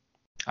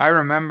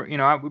remember,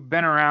 I've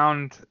been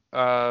around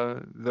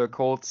the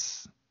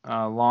Colts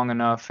long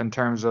enough in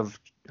terms of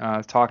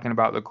talking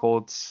about the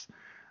Colts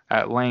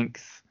at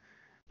length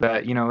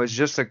that, it was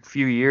just a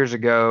few years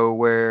ago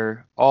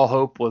where all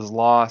hope was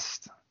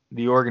lost.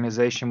 The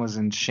organization was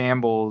in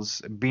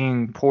shambles,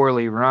 being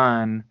poorly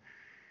run.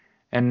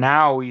 And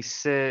now we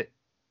sit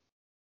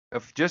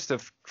just a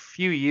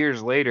few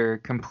years later,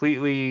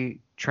 completely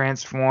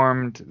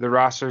transformed. The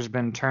roster's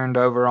been turned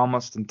over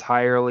almost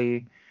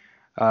entirely.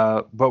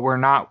 But we're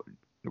not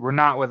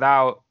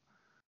without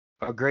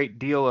a great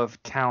deal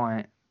of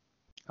talent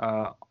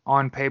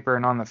on paper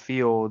and on the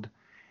field.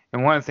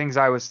 And one of the things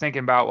I was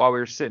thinking about while we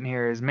were sitting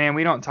here is, man,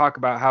 we don't talk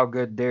about how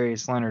good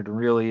Darius Leonard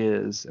really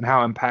is and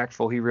how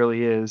impactful he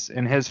really is.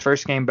 In his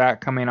first game back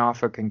coming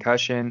off a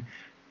concussion,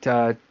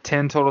 10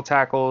 total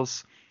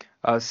tackles,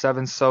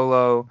 7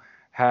 solo,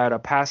 had a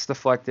pass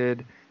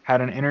deflected,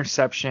 had an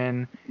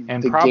interception,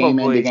 and probably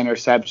game-ending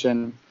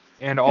interception,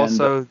 and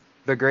also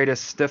the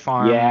greatest stiff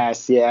arm. Yes,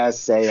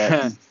 say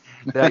it.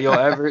 that you'll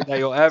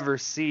ever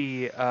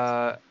see.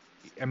 I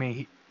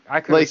mean,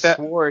 I could have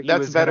swore he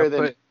was better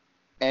than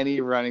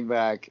any running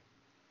back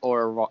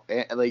or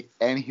like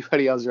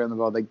anybody else around the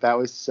world. Like that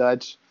was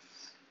such.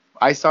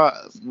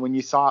 When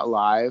you saw it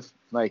live,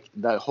 like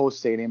the whole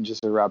stadium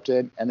just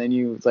erupted, and then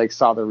you like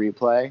saw the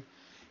replay,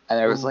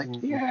 and it was like,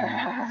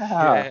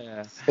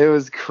 yeah, it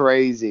was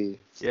crazy.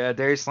 Yeah,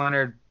 Darius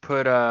Leonard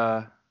put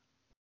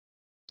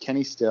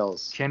Kenny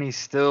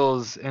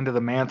Stills into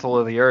the mantle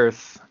of the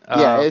earth.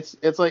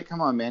 It's like,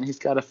 come on, man, he's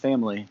got a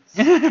family.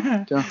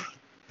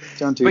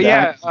 Don't do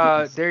that. But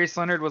yeah, Darius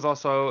Leonard was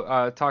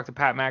also talked to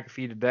Pat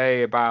McAfee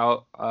today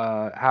about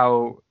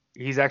how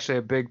he's actually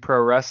a big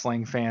pro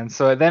wrestling fan.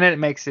 So then it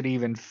makes it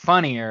even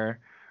funnier,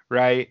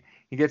 right?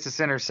 He gets this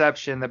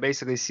interception that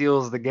basically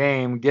seals the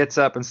game, gets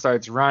up and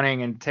starts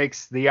running and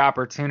takes the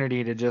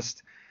opportunity to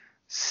just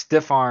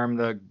stiff arm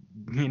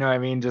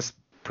just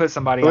put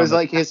somebody. It was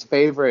like his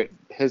favorite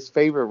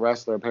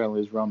wrestler apparently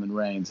was Roman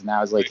Reigns, and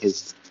that was like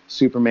his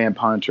Superman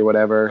punch or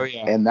whatever. Oh,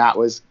 yeah. And that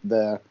was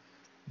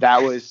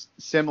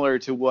similar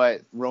to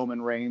what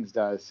Roman Reigns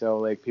does. So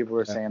like people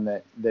were saying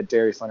that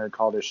Darius Leonard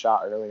called his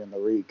shot early in the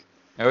week.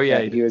 Oh yeah,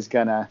 he was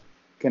gonna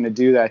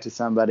do that to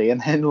somebody, and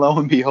then lo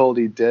and behold,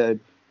 he did,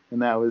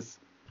 and that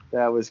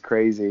was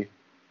crazy.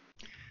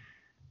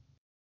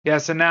 Yeah.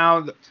 So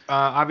now,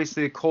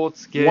 obviously, the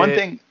Colts get one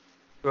thing.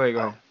 Go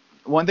ahead.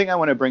 One thing I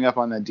want to bring up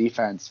on the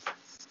defense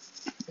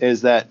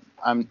is that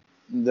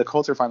the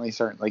Colts are finally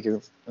starting, like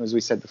as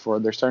we said before,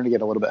 they're starting to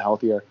get a little bit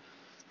healthier.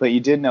 But you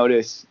did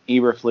notice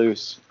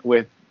Eberflus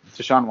with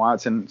Deshaun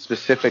Watson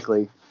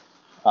specifically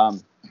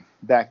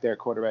back there at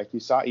quarterback. You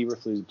saw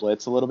Eberflus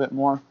blitz a little bit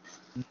more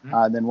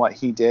than what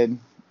he did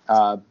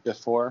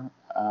before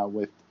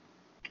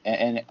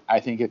and I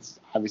think it's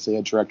obviously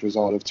a direct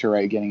result of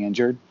Toure getting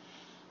injured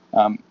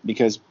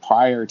because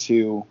prior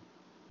to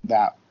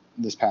that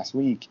this past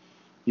week,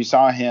 you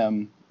saw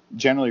him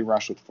generally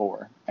rush with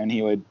 4, and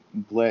he would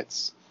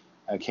blitz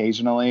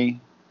occasionally,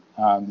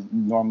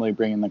 normally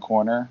bring in the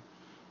corner.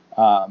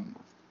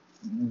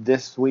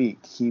 This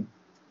week he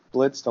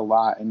blitzed a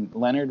lot, and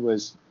Leonard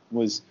was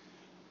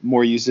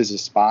more used as a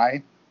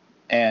spy.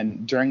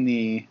 And during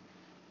the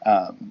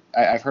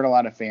I've heard a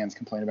lot of fans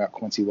complain about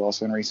Quincy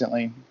Wilson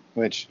recently,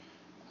 which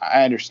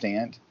I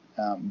understand.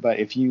 But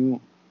if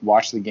you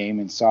watched the game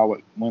and saw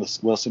what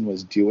Wilson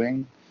was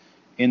doing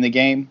in the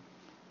game,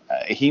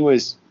 he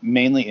was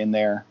mainly in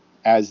there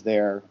as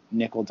their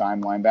nickel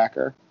dime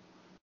linebacker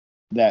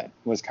that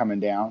was coming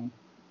down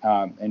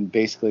and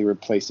basically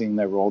replacing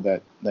the role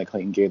that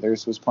Clayton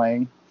Gaithers was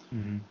playing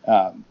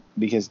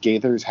because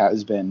Gaithers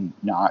has been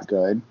not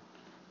good,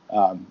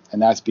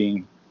 and that's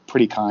being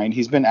pretty kind.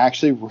 He's been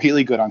actually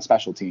really good on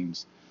special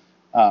teams,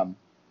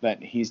 but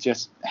he's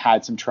just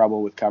had some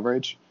trouble with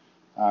coverage,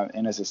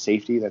 and as a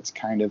safety, that's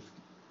kind of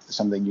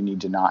something you need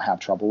to not have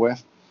trouble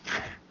with.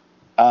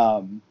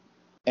 And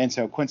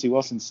so Quincy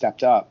Wilson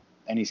stepped up,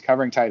 and he's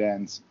covering tight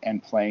ends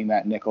and playing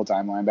that nickel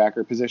dime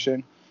linebacker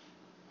position,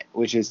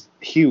 which is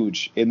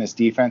huge in this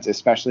defense,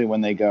 especially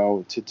when they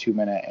go to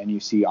 2-minute and you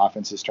see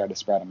offenses try to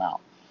spread them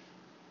out.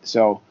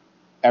 So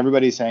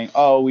everybody's saying,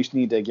 oh, we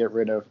need to get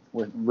rid of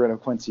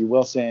Quincy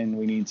Wilson.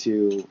 We need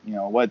to,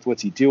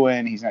 what's he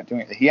doing? He's not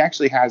doing it. He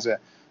actually has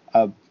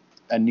a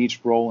niche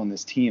role in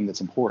this team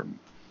that's important.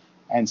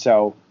 And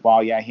so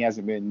while, he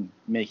hasn't been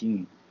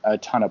making a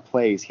ton of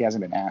plays, he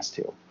hasn't been asked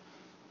to.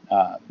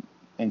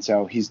 And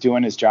so he's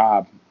doing his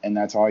job, and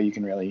that's all you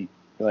can really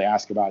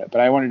ask about it.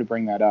 But I wanted to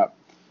bring that up.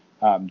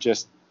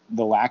 Just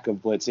the lack of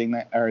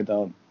blitzing or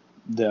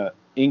the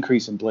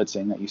increase in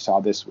blitzing that you saw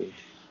this week.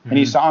 Mm-hmm. And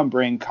you saw him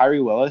bring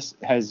Kyrie Willis.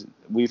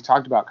 We've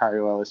talked about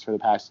Kyrie Willis for the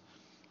past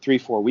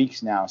 3-4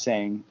 weeks now,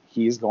 saying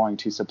he's going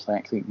to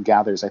supplant Clayton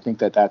Gathers. I think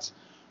that's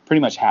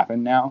pretty much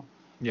happened now.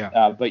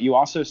 Yeah. But you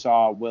also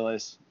saw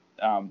Willis.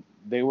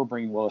 They were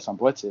bringing Willis on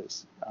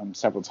blitzes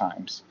several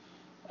times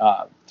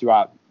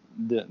throughout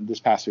this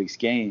past week's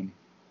game,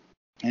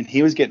 and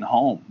he was getting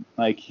home.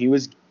 Like, he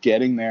was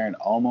getting there and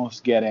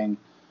almost getting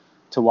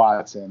to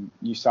Watson.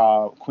 You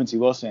saw Quincy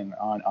Wilson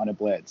on a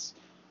blitz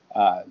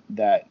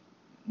that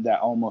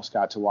almost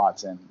got to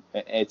Watson.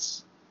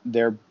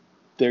 They're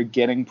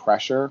getting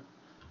pressure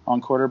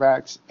on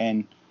quarterbacks,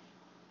 and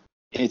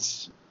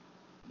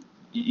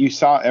you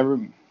saw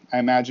I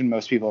imagine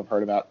most people have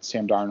heard about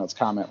Sam Darnold's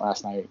comment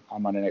last night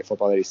on Monday Night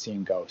Football that he's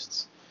seeing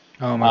ghosts.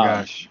 Oh my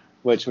gosh.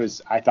 Which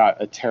was, I thought,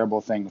 a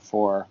terrible thing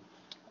for,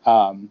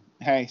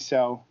 hey,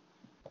 so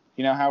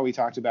you know how we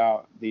talked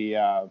about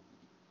the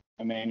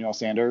Emmanuel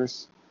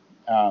Sanders?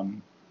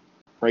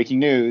 Breaking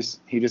news,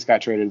 he just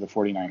got traded to the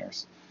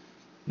 49ers.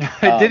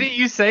 Didn't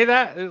you say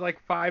that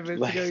like 5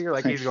 minutes ago? You're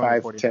like, he's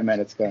going to 5-10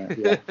 minutes ago.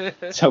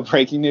 Yeah. So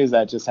breaking news,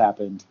 that just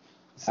happened.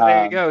 So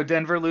there you go.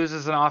 Denver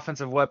loses an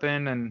offensive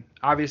weapon, and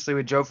obviously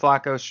with Joe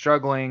Flacco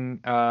struggling,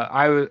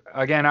 I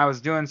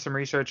was doing some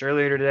research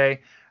earlier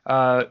today.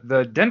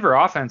 The Denver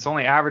offense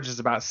only averages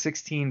about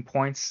 16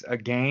 points a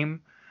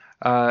game,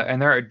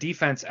 and their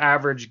defense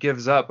average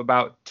gives up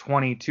about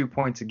 22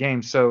 points a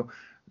game. So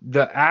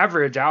the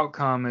average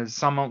outcome is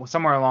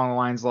somewhere along the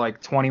lines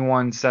like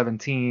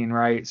 21-17,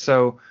 right?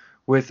 So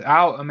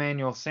without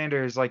Emmanuel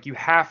Sanders, like, you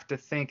have to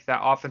think that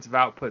offensive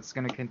output is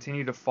going to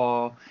continue to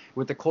fall.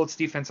 With the Colts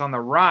defense on the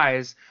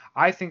rise,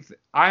 I think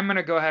I'm going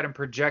to go ahead and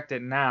project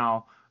it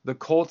now. The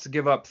Colts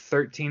give up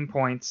 13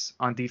 points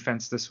on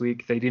defense this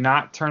week. They do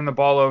not turn the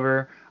ball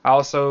over. I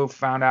also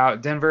found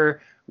out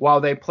Denver,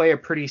 while they play a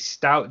pretty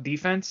stout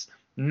defense,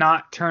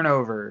 not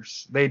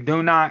turnovers. They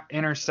do not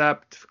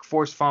intercept,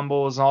 force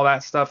fumbles, and all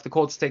that stuff. The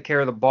Colts take care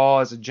of the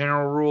ball as a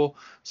general rule.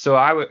 So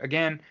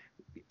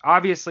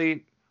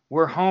obviously,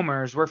 we're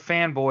homers, we're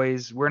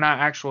fanboys, we're not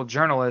actual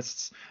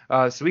journalists,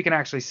 so we can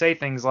actually say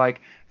things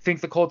like,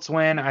 think the Colts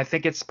win. I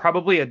think it's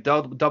probably a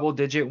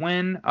double-digit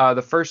win,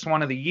 the first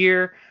one of the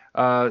year.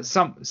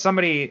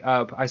 Somebody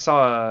I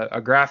saw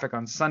a graphic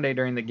on Sunday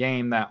during the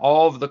game that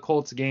all of the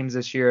Colts games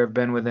this year have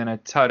been within a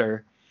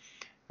tutter,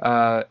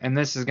 and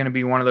this is going to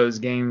be one of those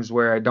games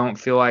where I don't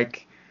feel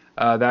like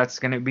that's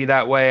going to be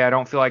that way. I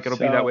don't feel like it'll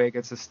be that way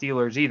against the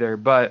Steelers either,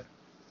 but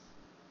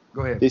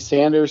go ahead. The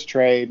Sanders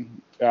trade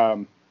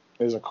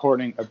is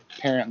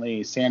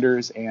apparently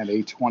Sanders and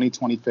a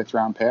 2020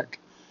 fifth-round pick.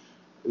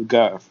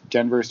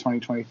 Denver's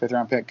 2020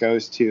 fifth-round pick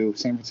goes to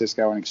San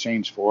Francisco in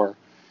exchange for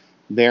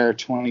their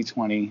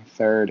 2020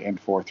 third and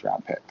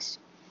fourth-round picks.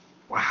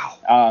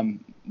 Wow.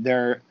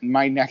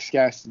 My next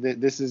guess,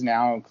 this is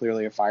now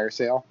clearly a fire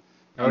sale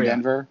in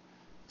Denver.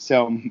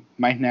 So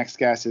my next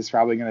guess is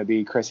probably going to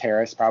be Chris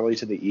Harris, probably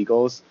to the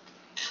Eagles.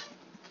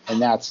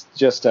 And that's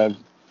just a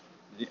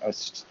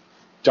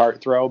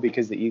dart throw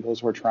because the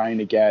Eagles were trying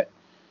to get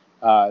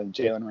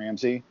Jalen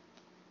Ramsey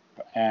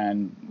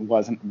and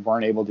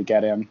weren't able to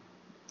get him.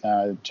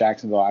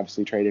 Jacksonville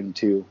obviously traded him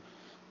to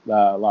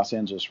the Los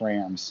Angeles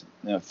Rams.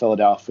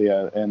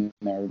 Philadelphia and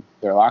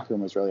their locker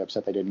room was really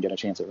upset they didn't get a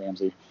chance at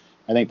Ramsey.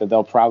 I think that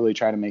they'll probably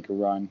try to make a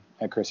run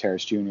at Chris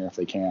Harris Jr. if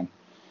they can.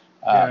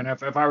 And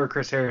if I were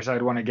Chris Harris,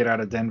 I'd want to get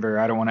out of Denver.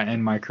 I don't want to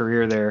end my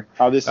career there.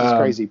 Oh, this is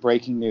crazy.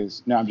 Breaking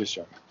news. No, I'm just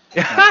joking.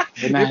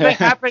 If it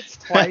happens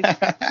twice,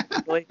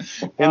 really,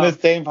 in the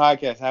same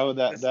podcast, how would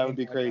that would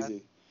be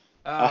crazy.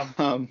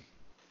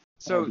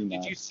 So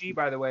did you see,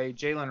 by the way,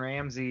 Jalen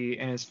Ramsey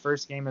in his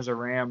first game as a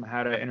Ram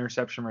had an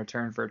interception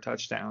return for a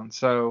touchdown.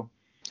 So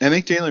I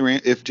think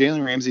if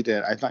Jalen Ramsey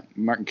did, I thought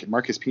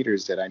Marcus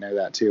Peters did. I know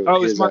that too. Oh,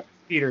 it was Marcus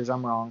Peters.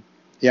 I'm wrong.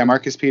 Yeah,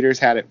 Marcus Peters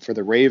had it for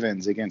the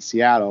Ravens against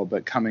Seattle,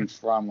 but coming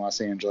from Los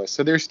Angeles.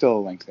 So there's still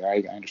a link there. I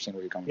understand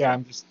where you're coming from. Yeah,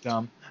 I'm just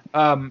dumb.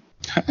 But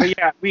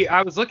yeah,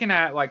 I was looking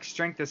at like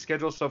strength of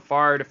schedule so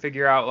far to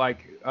figure out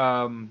like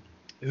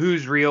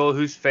who's real,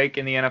 who's fake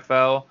in the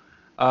NFL.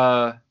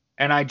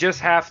 And I just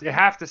have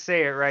to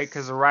say it, right,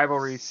 because the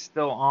rivalry's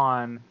still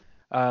on.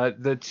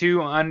 The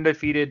two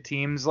undefeated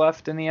teams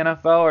left in the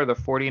NFL are the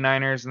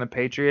 49ers and the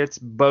Patriots.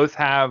 Both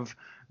have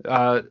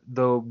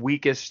the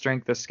weakest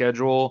strength of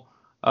schedule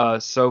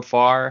so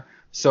far.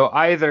 So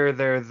either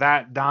they're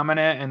that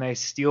dominant and they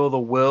steal the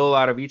will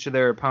out of each of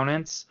their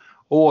opponents,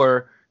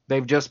 or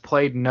they've just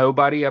played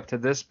nobody up to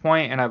this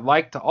point. And I'd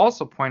like to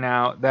also point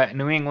out that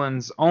New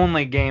England's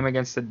only game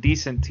against a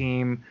decent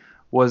team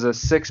was a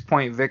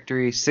 6-point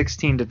victory,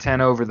 16-10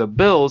 over the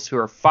Bills, who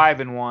are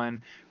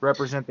 5-1,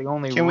 represent the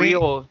only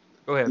real.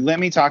 Go ahead. Let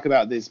me talk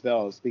about these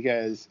Bills,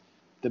 because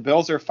the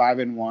Bills are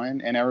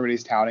 5-1, and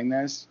everybody's touting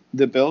this.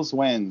 The Bills'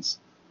 wins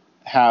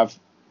have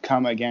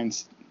come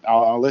against.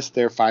 I'll list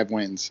their 5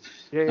 wins.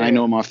 I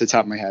know them off the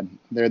top of my head.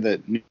 They're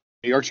the New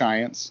York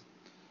Giants,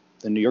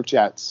 the New York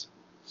Jets,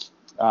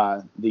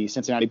 the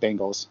Cincinnati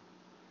Bengals,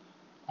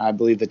 I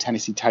believe the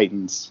Tennessee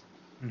Titans,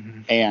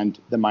 and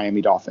the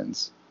Miami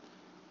Dolphins.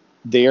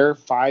 Their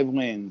 5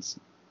 wins,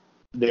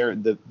 they're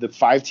the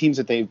 5 teams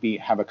that they've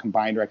beat have a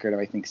combined record of,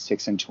 I think,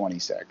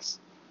 6-26.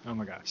 Oh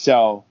my gosh.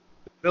 So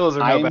Bills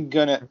are I'm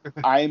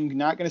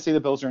not gonna say the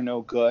Bills are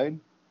no good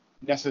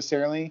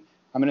necessarily.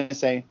 I'm gonna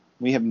say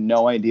we have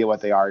no idea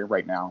what they are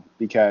right now,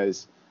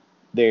 because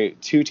 2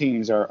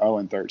 teams are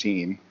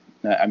 0-13.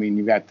 I mean,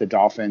 you've got the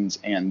Dolphins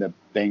and the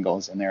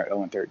Bengals, and they're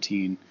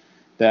 0-13.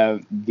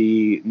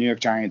 The New York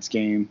Giants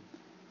game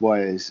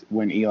was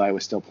when Eli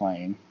was still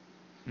playing.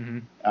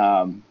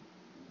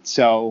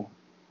 So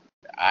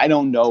I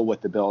don't know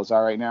what the Bills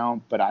are right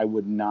now, but I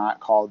would not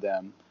call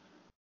them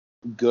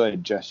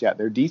good just yet.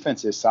 Their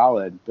defense is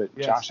solid, but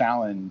Josh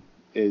Allen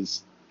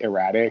is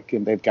erratic,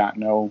 and they've got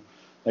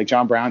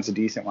John Brown's a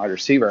decent wide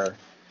receiver,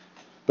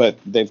 but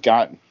they've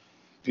got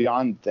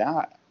beyond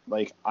that.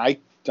 I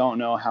don't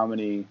know how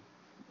many.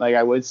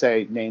 I would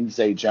say name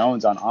Zay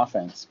Jones on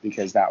offense,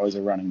 because that was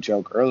a running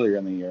joke earlier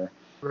in the year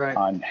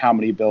on how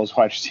many Bills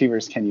wide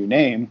receivers can you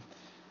name.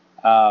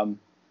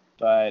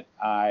 But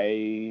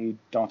I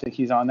don't think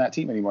he's on that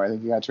team anymore. I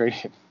think he got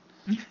traded.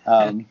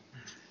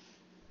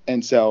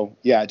 And so,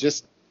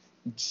 just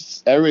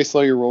everybody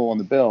slow your roll on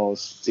the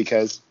Bills,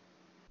 because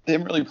they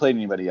haven't really played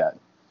anybody yet.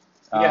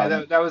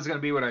 That was going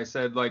to be what I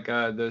said.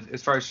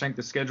 As far as strength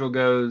of schedule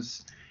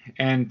goes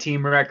and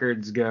team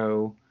records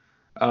go,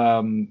 the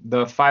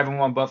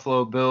 5-1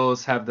 Buffalo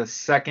Bills have the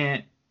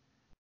second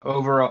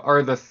overall,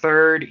 or the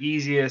third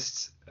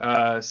easiest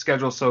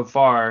schedule so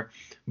far.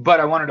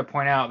 But I wanted to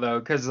point out, though,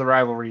 because the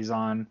rivalry's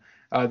on,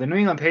 the New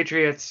England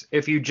Patriots,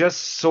 if you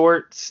just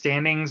sort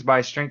standings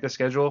by strength of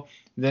schedule,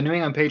 the New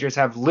England Patriots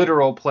have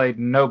literal played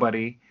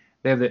nobody.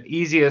 They have the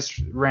easiest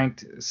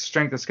ranked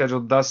strength of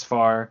schedule thus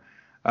far.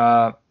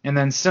 And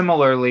then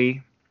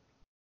similarly,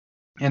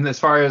 and as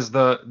far as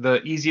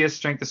the easiest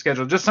strength of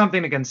schedule, just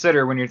something to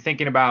consider when you're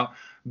thinking about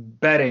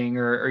betting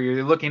or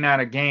you're looking at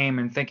a game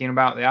and thinking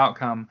about the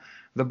outcome.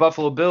 The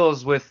Buffalo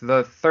Bills, with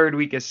the third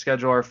weakest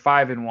schedule, are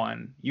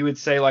 5-1. You would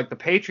say the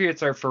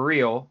Patriots are for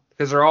real,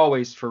 because they're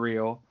always for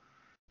real,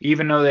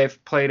 even though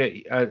they've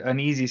played an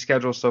easy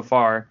schedule so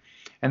far.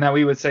 And that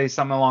we would say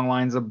something along the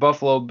lines of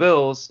Buffalo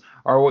Bills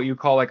are what you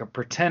call a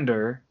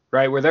pretender,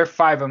 right? Where they're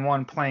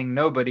 5-1 playing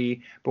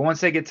nobody, but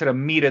once they get to the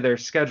meat of their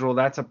schedule,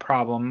 that's a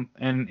problem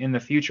in the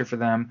future for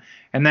them.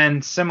 And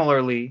then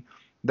similarly,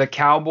 the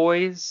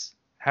Cowboys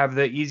have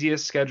the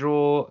easiest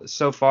schedule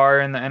so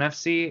far in the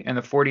NFC, and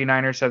the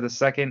 49ers have the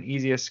second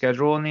easiest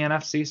schedule in the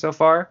NFC so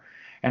far.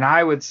 And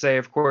I would say,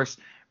 of course,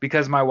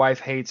 because my wife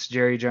hates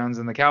Jerry Jones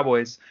and the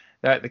Cowboys,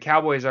 that the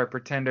Cowboys are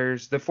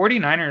pretenders. The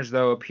 49ers,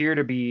 though, appear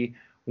to be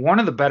one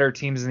of the better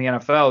teams in the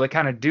NFL. They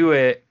kind of do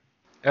it.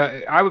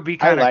 I would be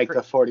kind of. I like the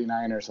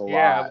 49ers a lot.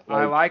 Yeah,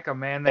 I like them,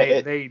 man.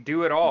 They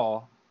do it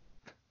all.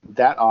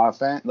 That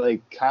offense,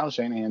 Kyle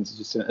Shanahan's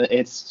just,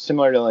 it's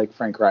similar to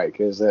Frank Reich,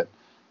 is that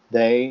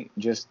they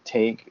just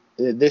take.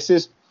 This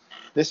is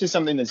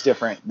something that's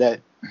different that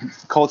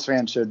Colts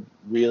fans should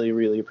really,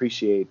 really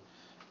appreciate,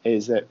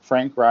 is that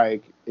Frank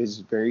Reich is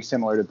very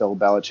similar to Bill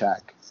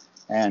Belichick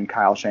and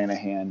Kyle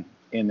Shanahan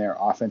in their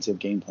offensive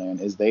game plan.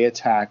 Is they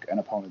attack an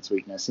opponent's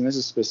weakness, and this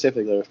is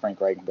specifically with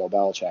Frank Reich and Bill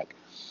Belichick,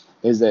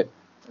 is that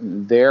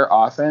their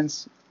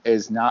offense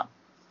is not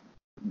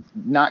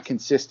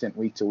consistent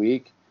week to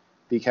week,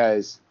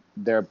 because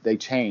they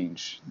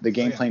change. The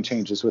game plan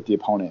changes with the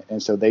opponent,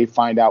 and so they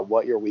find out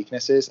what your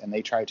weakness is and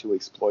they try to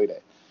exploit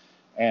it.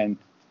 And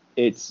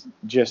it's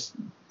just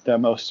the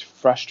most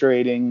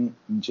frustrating,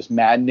 just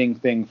maddening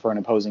thing for an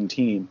opposing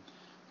team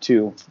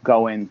to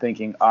go in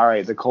thinking, all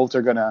right, the Colts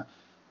are gonna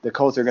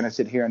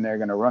sit here and they're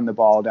gonna run the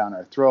ball down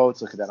our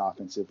throats. Look at that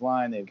offensive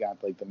line. They've got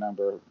they've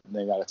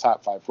got a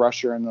top 5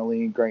 rusher in the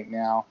league right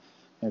now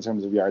in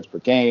terms of yards per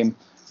game.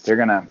 They're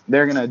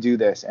gonna do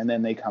this, and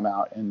then they come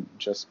out and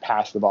just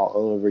pass the ball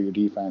all over your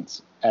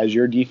defense, as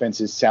your defense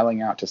is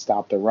selling out to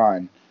stop the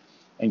run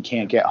and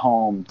can't get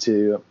home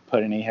to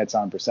put any hits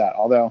on Brissett.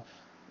 Although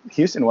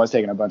Houston was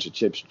taking a bunch of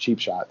cheap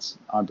shots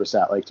on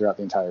Brissett throughout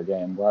the entire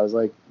game, where I was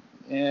like,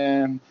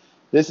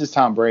 this is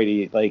Tom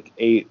Brady.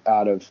 8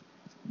 out of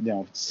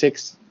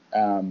 6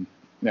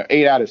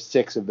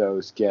 of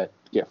those get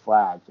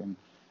flagged, and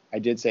I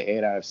did say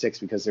 8 out of 6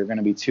 because there are going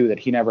to be 2 that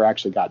he never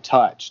actually got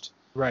touched.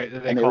 Right.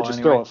 And they would just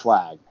throw a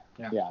flag.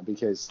 Yeah,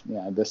 because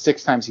the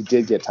 6 times he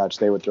did get touched,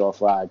 they would throw a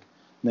flag.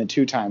 And then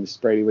 2 times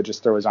Brady would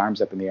just throw his arms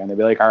up in the air, and they'd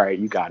be like, all right,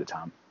 you got it,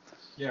 Tom.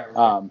 Yeah.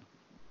 Right.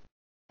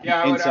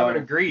 Yeah, And I would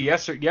agree.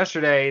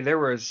 Yesterday there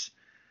was,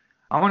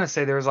 I want to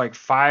say there was like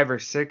 5 or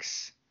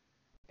 6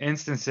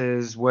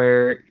 instances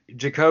where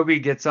Jacoby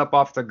gets up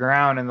off the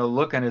ground and the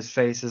look on his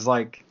face is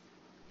like,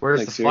 "Where's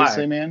like, the seriously,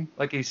 flag? man?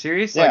 Like, are you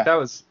serious?" Like Yeah.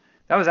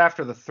 that was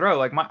after the throw.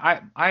 Like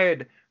I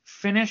had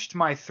finished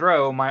my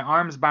throw, my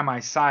arms by my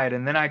side,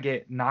 and then I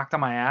get knocked on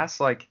my ass.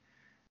 Like,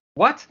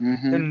 what?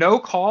 Mm-hmm. There are no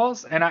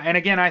calls, and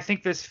again, I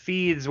think this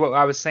feeds what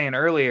I was saying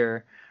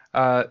earlier.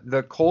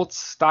 The Colts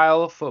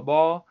style of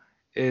football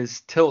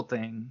is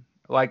tilting.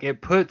 Like,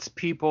 it puts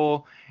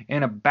people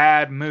in a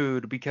bad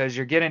mood because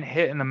you're getting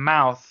hit in the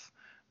mouth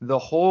the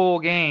whole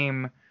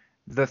game.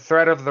 The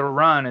threat of the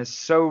run is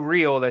so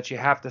real that you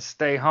have to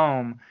stay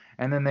home,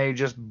 and then they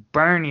just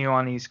burn you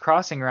on these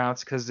crossing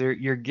routes because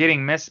you're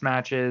getting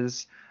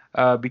mismatches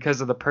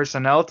because of the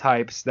personnel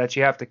types that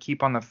you have to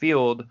keep on the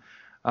field.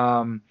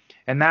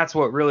 And that's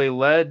what really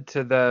led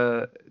to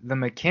the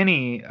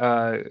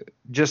McKinney,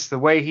 just the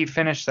way he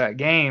finished that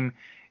game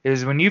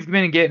is when you've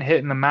been getting hit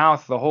in the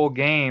mouth the whole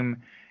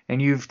game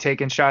and you've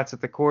taken shots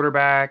at the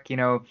quarterback.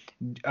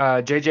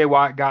 J.J.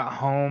 Watt got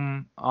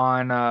home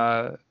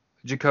on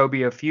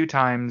Jacoby a few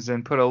times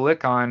and put a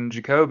lick on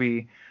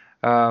Jacoby.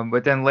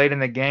 But then late in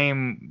the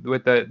game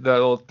with the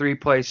little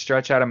 3-play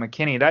stretch out of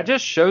McKinney, that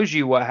just shows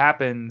you what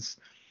happens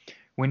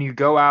when you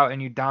go out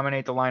and you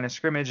dominate the line of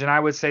scrimmage. And I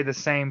would say the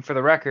same for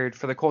the record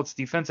for the Colts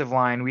defensive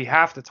line. We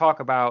have to talk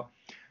about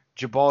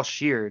Jabal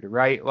Sheard,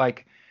 right?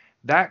 Like,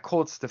 that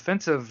Colts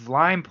defensive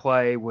line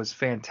play was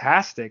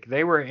fantastic.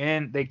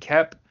 They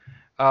kept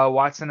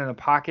Watson in the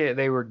pocket.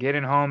 They were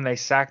getting home. They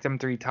sacked him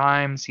 3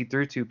 times. He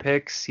threw 2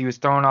 picks. He was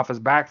throwing off his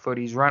back foot.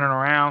 He's running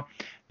around.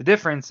 The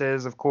difference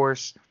is, of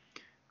course,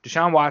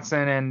 Deshaun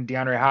Watson and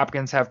DeAndre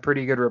Hopkins have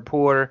pretty good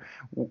rapport.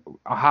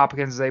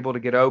 Hopkins is able to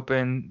get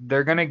open.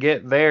 They're going to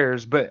get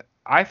theirs, but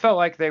I felt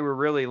like they were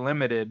really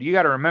limited. You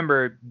got to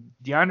remember,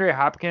 DeAndre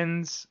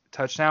Hopkins'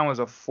 touchdown was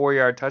a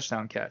 4-yard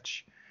touchdown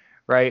catch,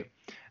 right?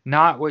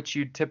 Not what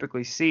you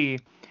typically see.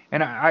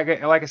 And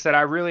like I said,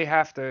 I really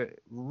have to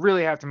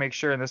make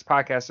sure in this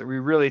podcast that we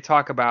really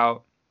talk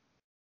about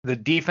the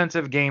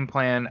defensive game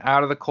plan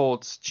out of the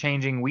Colts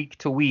changing week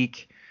to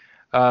week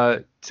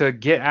to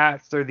get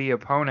after the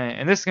opponent.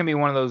 And this is going to be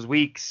one of those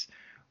weeks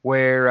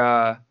where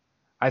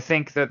I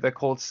think that the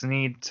Colts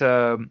need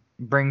to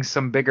bring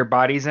some bigger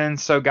bodies in.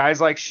 So guys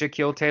like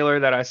Shaquille Taylor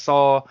that I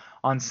saw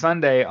on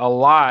Sunday a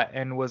lot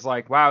and was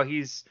like, wow,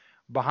 he's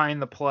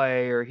behind the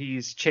play or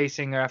he's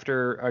chasing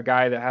after a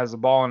guy that has the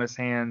ball in his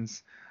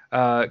hands.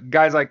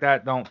 Guys like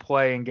that don't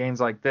play in games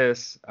like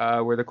this,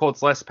 where the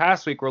Colts last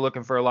past week were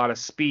looking for a lot of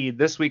speed.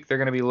 This week they're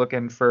going to be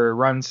looking for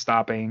run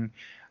stopping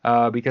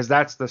because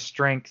that's the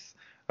strength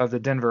of the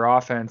Denver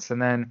offense.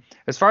 And then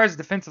as far as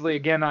defensively,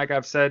 again, like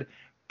I've said,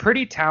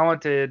 pretty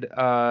talented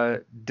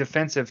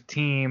defensive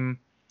team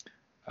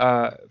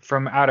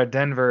from out of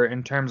Denver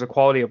in terms of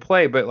quality of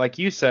play. But like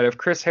you said, if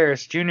Chris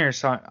Harris Jr.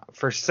 is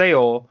for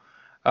sale,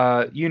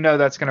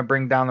 that's going to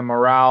bring down the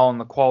morale and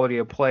the quality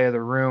of play of the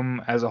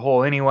room as a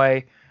whole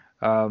anyway.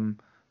 So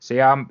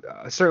yeah, I'm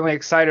certainly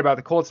excited about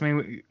the Colts. I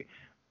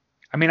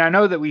mean, I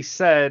know that we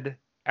said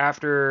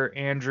after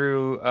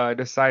Andrew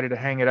decided to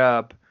hang it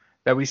up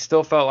that we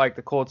still felt like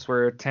the Colts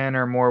were a 10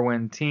 or more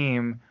win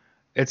team.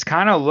 It's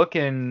kind of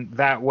looking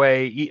that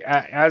way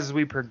as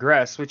we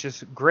progress, which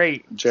is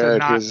great.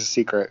 Jared, here's a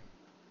secret.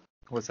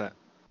 What's that?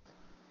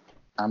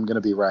 I'm going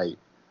to be right.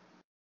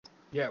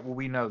 Yeah, well,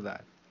 we know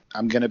that.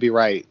 I'm going to be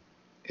right.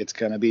 It's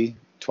going to be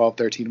 12,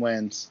 13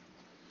 wins.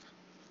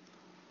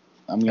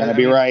 I'm going to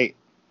be right.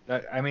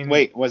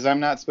 Wait, was I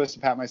not supposed to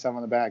pat myself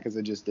on the back because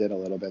I just did a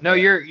little bit? No,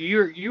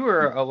 you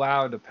were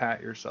allowed to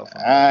pat yourself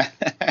on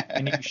the back,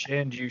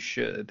 and you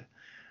should.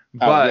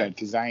 But, good,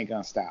 because I ain't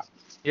gonna stop.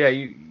 Yeah,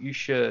 you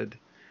should.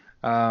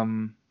 But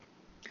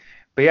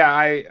yeah,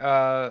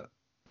 I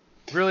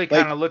really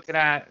kind of looking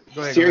at.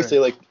 Go ahead, seriously,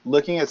 like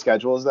looking at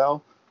schedules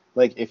though,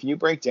 like if you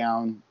break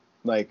down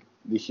like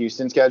the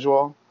Houston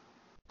schedule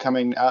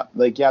coming up,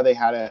 like they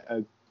had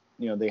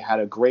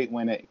a great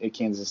win at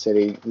Kansas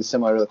City. It was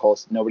similar to the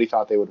Colts. Nobody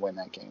thought they would win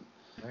that game.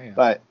 Oh, yeah.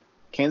 But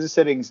Kansas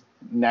City's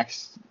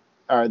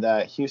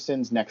the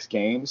Houston's next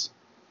games,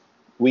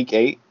 week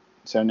 8.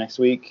 So next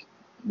week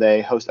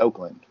they host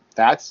Oakland.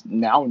 That's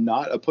now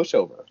not a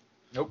pushover.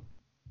 Nope.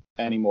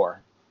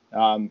 Anymore.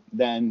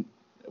 Then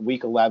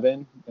week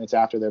 11, it's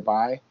after their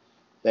bye.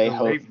 They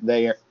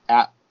are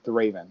at the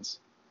Ravens.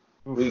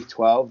 Oof. Week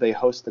 12, they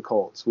host the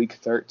Colts. Week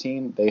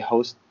 13, they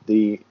host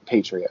the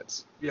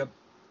Patriots. Yep.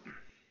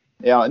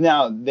 Yeah.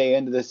 Now they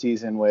ended the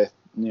season with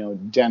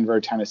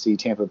Denver, Tennessee,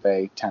 Tampa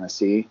Bay,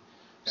 Tennessee. Yeah.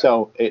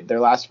 So their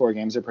last 4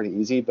 games are pretty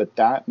easy, but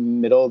that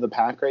middle of the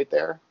pack right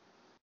there,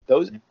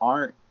 those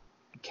aren't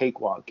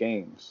cakewalk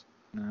games.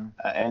 No.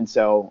 And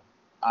so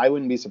I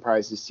wouldn't be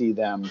surprised to see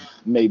them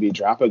maybe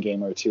drop a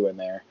game or 2 in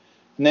there.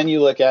 And then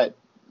you look at,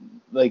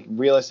 like,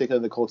 realistically,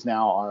 the Colts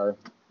now are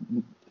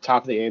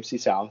top of the AFC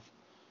South,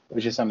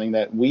 which is something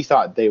that we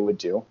thought they would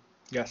do.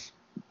 Yes.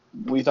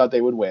 We thought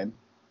they would win.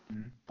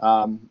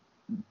 Mm-hmm.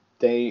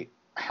 They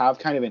have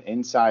kind of an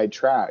inside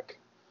track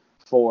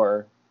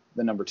for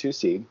the number 2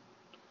 seed.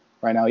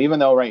 right now. Even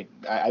though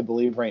I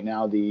believe right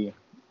now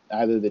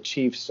either the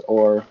Chiefs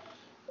or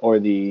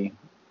the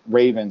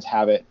Ravens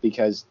have it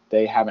because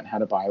they haven't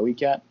had a bye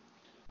week yet.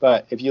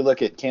 But if you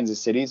look at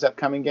Kansas City's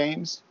upcoming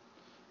games,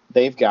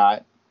 they've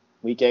got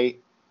week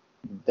 8,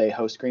 they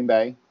host Green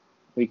Bay.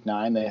 Week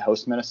 9, they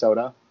host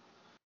Minnesota.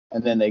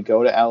 And then they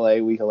go to LA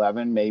week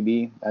 11,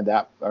 maybe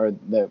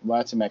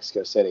that's in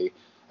Mexico City.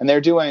 And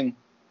they're doing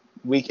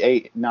week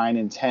 8, 9,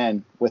 and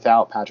 10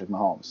 without Patrick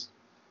Mahomes.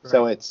 Right.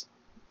 So it's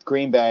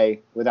Green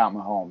Bay without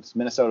Mahomes,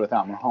 Minnesota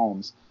without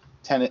Mahomes,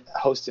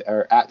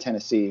 at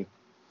Tennessee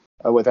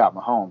without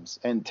Mahomes.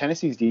 And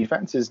Tennessee's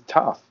defense is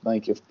tough.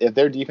 Like if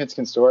their defense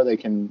can score, they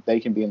can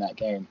be in that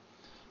game.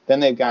 Then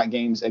they've got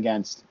games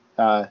against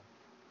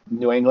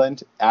New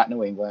England at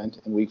New England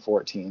in week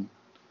 14.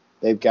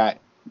 They've got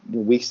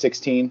week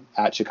 16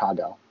 at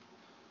Chicago.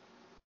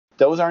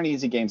 Those aren't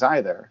easy games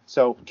either.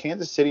 So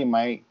Kansas City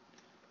might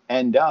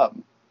end up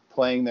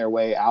playing their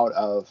way out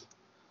of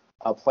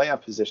a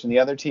playoff position. The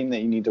other team that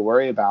you need to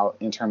worry about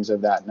in terms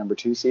of that number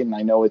 2 seed, and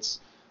I know it's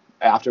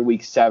after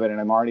week 7, and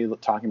I'm already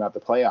talking about the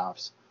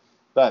playoffs,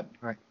 but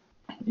right.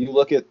 You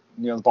look at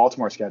the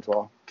Baltimore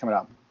schedule coming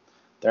up.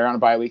 They're on a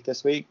bye week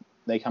this week.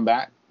 They come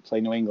back,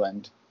 play New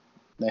England.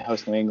 They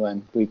host New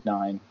England week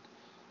 9.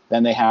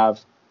 Then they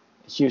have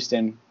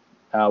Houston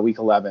week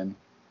 11.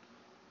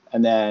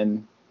 And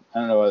then I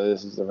don't know whether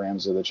this is the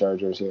Rams or the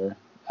Chargers here.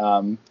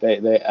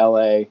 They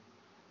LA.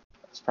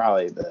 It's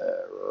probably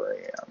the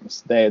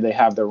Rams. They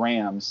have the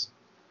Rams.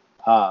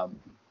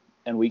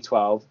 In week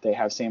 12, they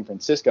have San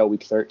Francisco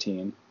week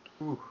 13.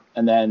 Ooh.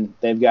 And then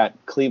they've got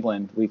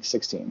Cleveland week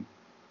 16.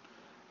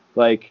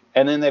 And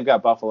then they've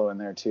got Buffalo in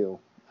there too.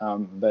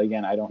 But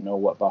again, I don't know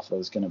what Buffalo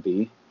is going to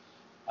be.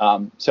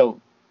 So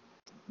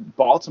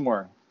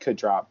Baltimore could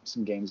drop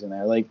some games in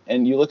there.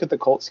 And you look at the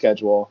Colts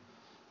schedule,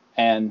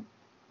 and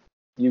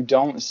you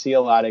don't see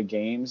a lot of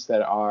games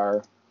that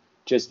are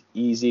just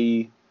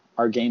easy,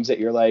 are games that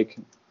you're like,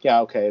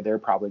 yeah, okay, they're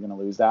probably going to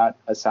lose that,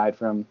 aside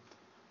from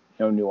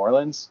New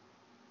Orleans.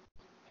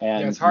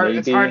 And it's hard.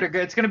 It's going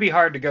to be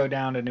hard to go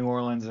down to New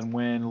Orleans and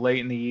win late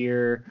in the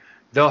year.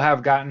 They'll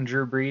have gotten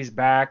Drew Brees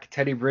back.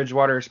 Teddy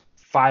Bridgewater's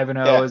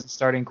 5-0 as a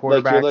starting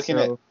quarterback. You're looking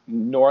at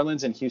New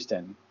Orleans and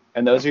Houston,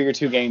 and those are your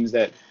 2 games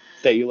that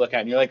you look at,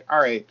 and you're like, all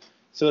right,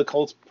 so the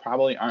Colts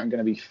probably aren't going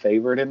to be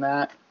favored in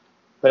that.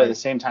 But right. At the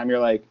same time, you're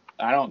like,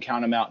 I don't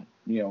count them out,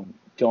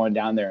 going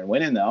down there and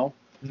winning though.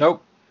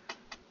 Nope.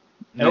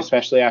 And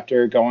especially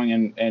after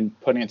going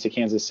and putting it to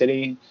Kansas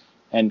City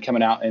and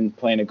coming out and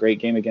playing a great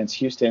game against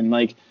Houston.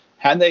 I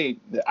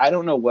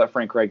don't know what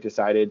Frank Reich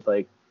decided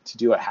to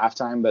do at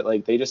halftime, but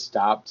they just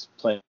stopped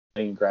playing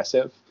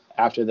aggressive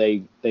after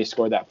they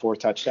scored that 4th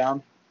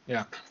touchdown.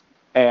 Yeah.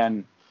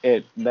 And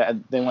they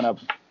went up.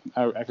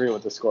 I forget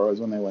what the score was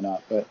when they went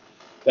up, but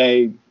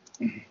they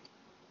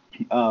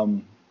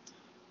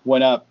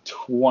went up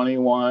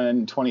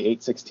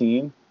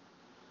 28-16,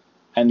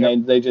 and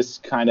then they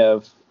just kind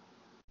of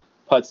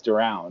putzed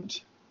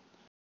around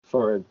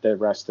for the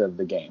rest of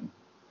the game.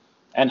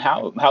 And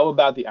how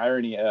about the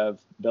irony of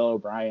Bill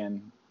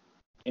O'Brien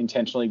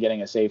intentionally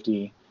getting a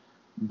safety,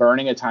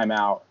 burning a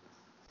timeout,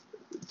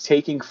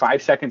 taking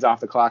 5 seconds off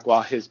the clock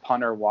while his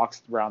punter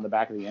walks around the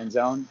back of the end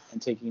zone,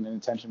 and taking an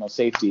intentional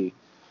safety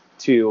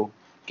to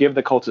give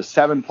the Colts a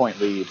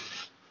 7-point lead,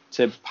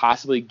 to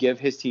possibly give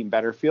his team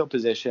better field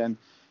position,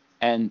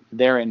 and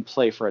they're in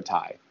play for a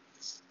tie.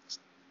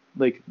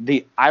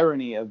 The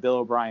irony of Bill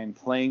O'Brien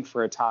playing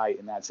for a tie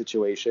in that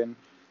situation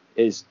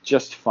is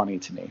just funny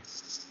to me.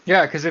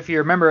 Yeah, because if you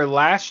remember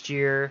last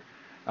year,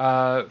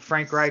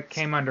 Frank Reich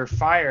came under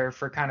fire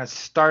for kind of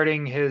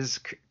starting his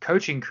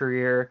coaching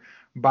career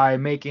by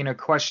making a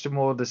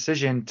questionable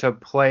decision to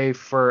play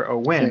for a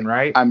win,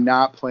 right? I'm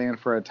not playing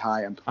for a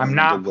tie. I'm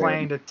not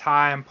playing to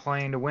tie. I'm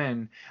playing to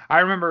win. I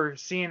remember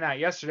seeing that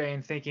yesterday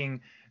and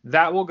thinking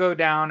that will go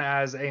down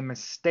as a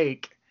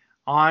mistake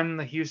on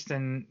the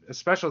Houston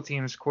special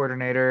teams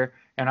coordinator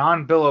and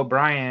on Bill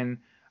O'Brien.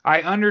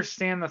 I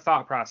understand the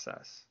thought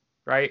process,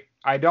 right?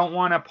 I don't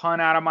want to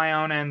punt out of my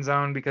own end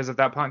zone, because if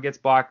that punt gets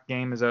blocked,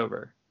 game is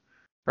over,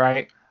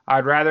 right?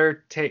 I'd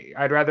rather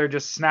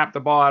just snap the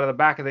ball out of the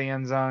back of the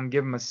end zone,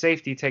 give them a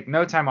safety, take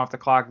no time off the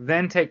clock,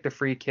 then take the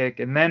free kick,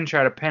 and then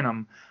try to pin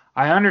them.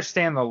 I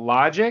understand the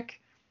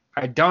logic.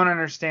 I don't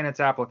understand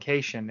its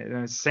application.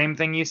 And it's the same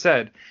thing you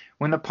said.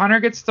 When the punter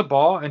gets the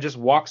ball and just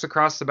walks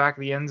across the back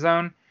of the end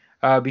zone,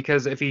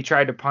 because if he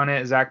tried to punt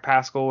it, Zach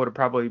Pascal would have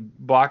probably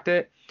blocked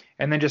it,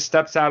 and then just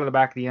steps out of the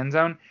back of the end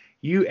zone,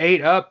 you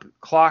ate up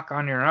clock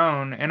on your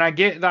own. And I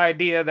get the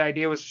idea. The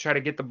idea was to try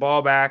to get the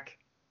ball back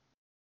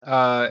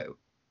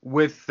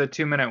with the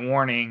 2-minute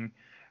warning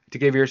to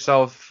give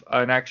yourself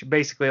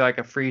basically like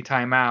a free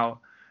timeout.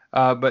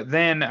 But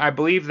then I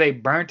believe they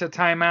burnt a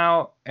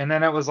timeout, and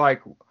then it was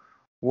like,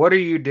 what are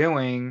you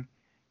doing?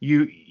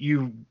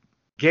 You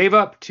gave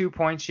up 2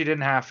 points you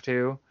didn't have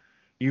to.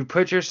 You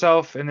put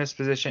yourself in this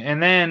position,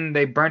 and then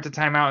they burnt a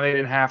timeout they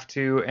didn't have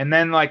to, and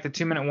then the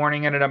 2-minute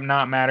warning ended up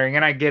not mattering.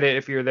 And I get it,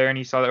 if you're there and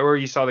you saw that, or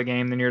you saw the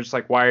game, then you're just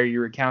like, why are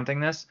you recounting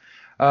this?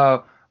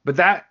 But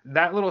that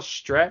little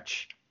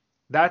stretch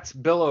That's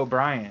Bill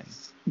O'Brien.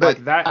 But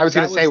like that. I was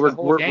going to say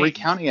we're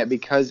recounting it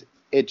because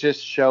it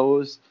just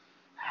shows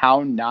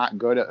how not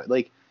good of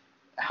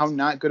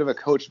a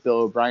coach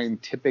Bill O'Brien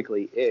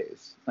typically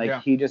is.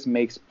 He just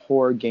makes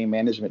poor game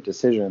management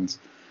decisions.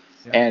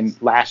 Yeah.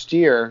 And last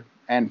year,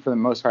 and for the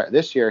most part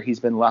this year, he's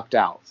been lucked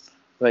out.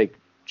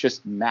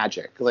 Just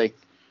magic.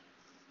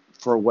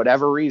 For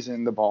whatever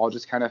reason, the ball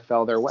just kind of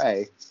fell their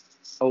way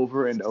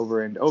over and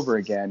over and over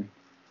again.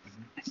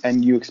 Mm-hmm.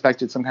 And you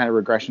expected some kind of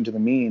regression to the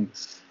mean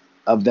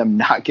of them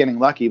not getting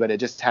lucky, but it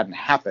just hadn't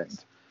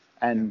happened.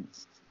 And,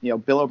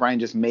 Bill O'Brien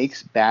just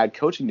makes bad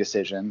coaching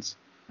decisions.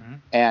 Mm-hmm.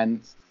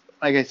 And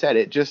like I said,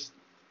 it just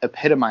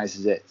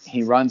epitomizes it.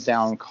 He runs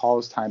down,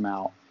 calls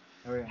timeout,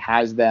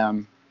 has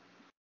them,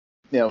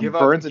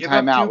 burns a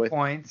timeout with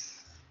points.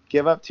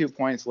 Give up 2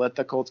 points, let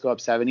the Colts go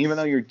up 7, even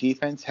though your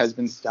defense has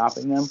been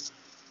stopping them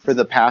for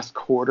the past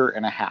quarter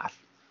and a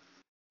half.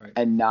 Right.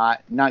 And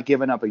not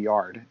giving up a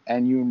yard.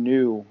 And you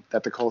knew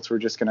that the Colts were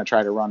just going to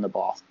try to run the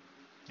ball.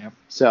 Yep.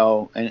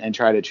 So, and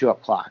try to chew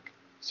up clock.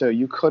 So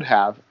you could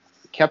have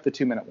kept the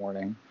 2-minute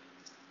warning,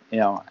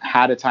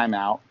 had a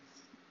timeout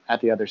at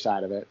the other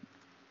side of it,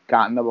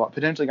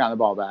 potentially gotten the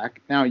ball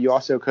back. Now you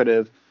also could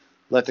have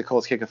let the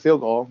Colts kick a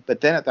field goal, but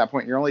then at that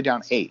point you're only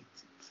down 8.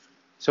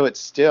 So it's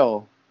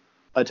still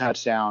a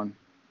touchdown.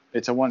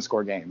 It's a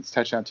 1-score game. It's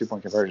touchdown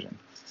 2-point conversion.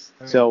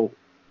 Okay. So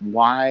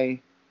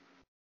why?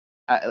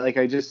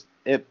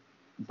 It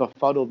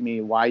befuddled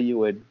me why you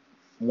would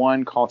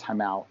 1, call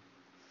timeout,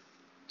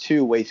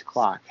 2, waste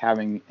clock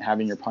having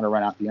your punter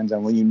run out the end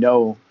zone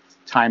when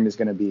time is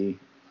going to be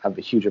of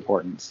a huge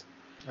importance.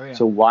 Oh, yeah.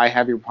 So why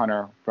have your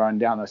punter run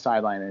down the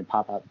sideline and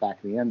pop out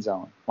back of the end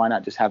zone? Why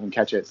not just have him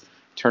catch it,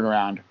 turn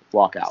around,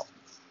 walk out?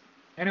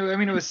 And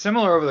it was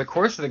similar over the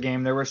course of the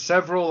game. There were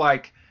several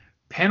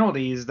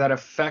penalties that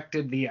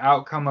affected the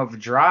outcome of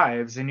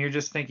drives, and you're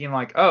just thinking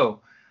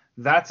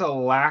that's a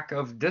lack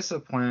of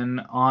discipline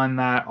on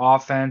that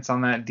offense,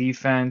 on that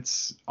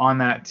defense, on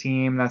that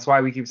team. That's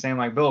why we keep saying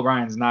Bill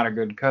O'Brien's not a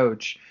good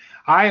coach.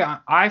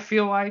 I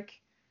feel like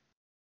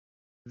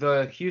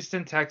the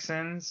Houston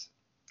Texans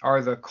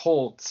are the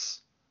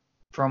Colts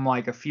from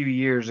a few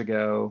years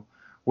ago,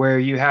 where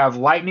you have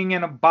lightning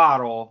in a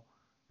bottle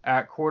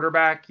at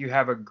quarterback, you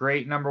have a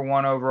great number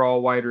 1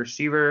 overall wide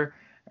receiver,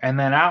 and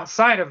then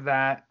outside of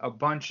that, a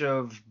bunch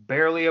of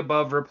barely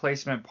above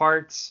replacement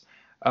parts.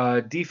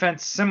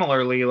 Defense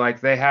similarly,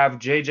 they have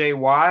J.J.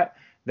 Watt,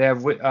 they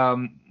have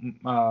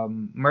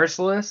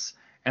Merciless,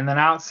 and then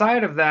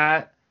outside of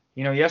that,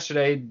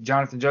 yesterday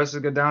Jonathan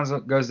Joseph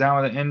goes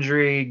down with an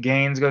injury,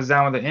 Gaines goes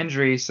down with an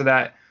injury, so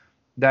that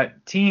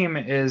team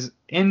is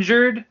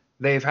injured.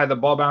 They've had the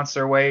ball bounce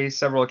their way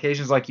several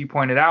occasions, like you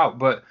pointed out,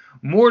 but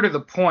more to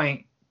the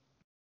point,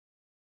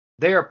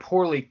 they are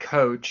poorly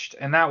coached,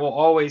 and that will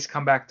always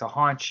come back to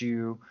haunt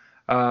you.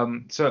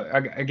 So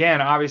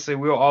again, obviously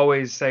we'll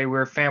always say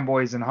we're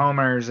fanboys and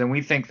homers and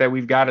we think that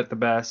we've got it the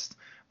best,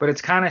 but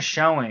it's kind of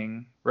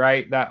showing,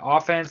 right? That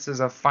offense is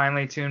a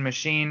finely tuned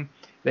machine.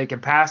 They can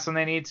pass when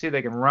they need to.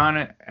 They can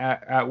run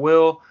at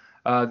will.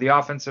 The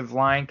offensive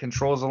line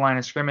controls the line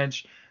of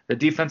scrimmage. The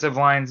defensive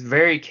line's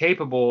very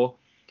capable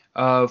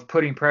of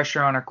putting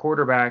pressure on a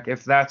quarterback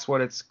if that's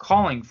what it's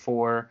calling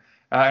for.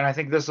 And I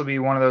think this will be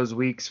one of those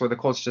weeks where the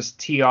Colts just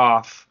tee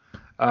off.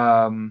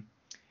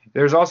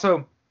 There's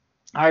also,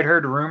 I'd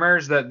heard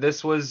rumors that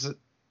this was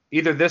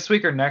either this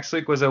week or next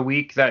week was a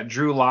week that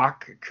Drew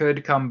Lock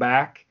could come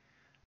back.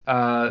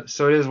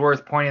 So it is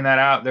worth pointing that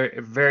out. There,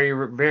 very,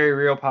 very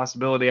real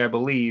possibility, I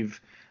believe.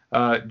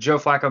 Joe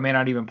Flacco may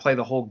not even play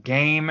the whole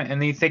game.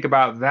 And then you think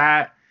about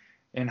that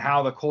and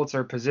how the Colts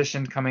are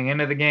positioned coming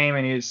into the game.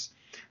 And it's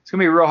going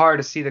to be real hard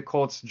to see the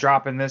Colts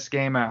dropping this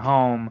game at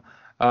home.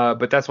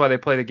 But that's why they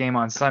play the game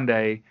on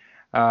Sunday.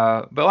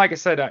 But like I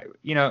said,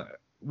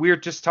 we're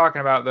just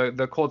talking about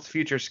the Colts'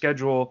 future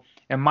schedule.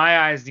 In my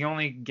eyes, the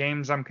only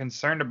games I'm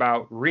concerned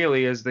about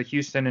really is the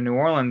Houston and New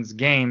Orleans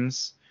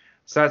games.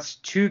 So that's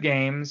 2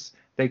 games.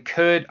 I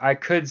could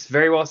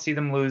very well see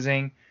them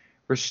losing.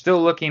 We're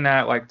still looking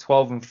at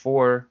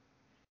 12-4.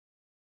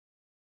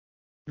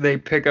 They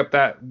pick up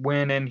that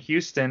win in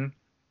Houston.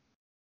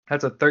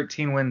 That's a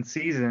 13-win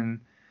season.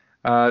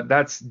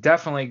 That's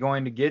definitely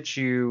going to get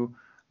you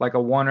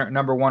a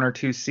number 1 or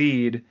 2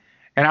 seed.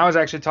 And I was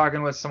actually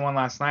talking with someone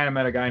last night. I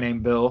met a guy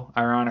named Bill,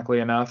 ironically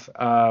enough,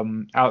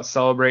 out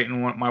celebrating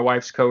my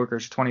wife's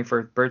coworker's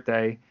 21st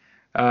birthday.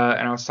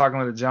 And I was talking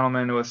with a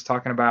gentleman who was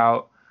talking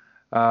about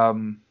I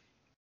don't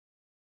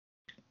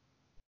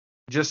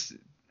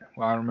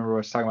remember what I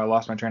was talking about. I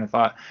lost my train of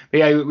thought. But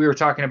yeah, we were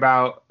talking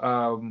about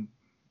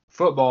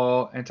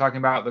football and talking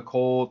about the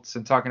Colts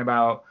and talking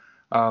about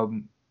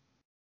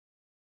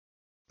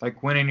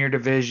winning your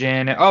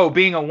division.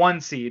 Being a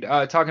 1 seed.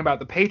 Talking about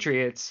the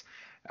Patriots,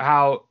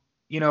 how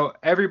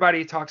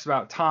everybody talks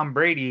about Tom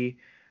Brady,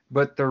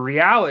 but the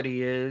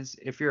reality is,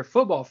 if you're a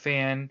football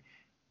fan,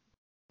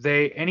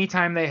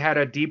 anytime they had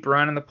a deep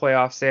run in the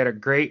playoffs, they had a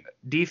great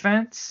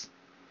defense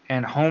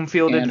and home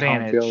field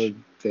advantage.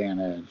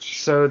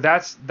 So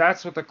that's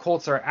what the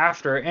Colts are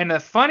after. And the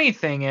funny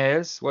thing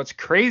is, what's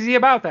crazy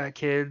about that,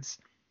 kids,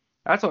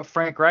 That's what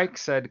Frank Reich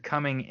said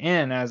coming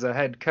in as a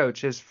head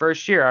coach. His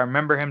first year, I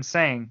remember him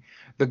saying,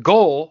 the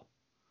goal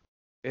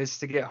is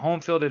to get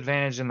home field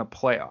advantage in the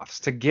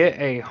playoffs. To get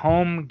a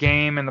home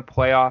game in the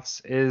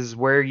playoffs is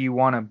where you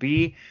want to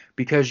be,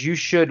 because you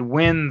should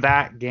win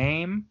that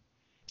game.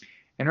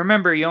 And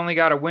remember, you only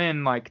got to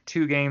win like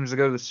 2 games to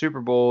go to the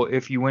Super Bowl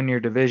if you win your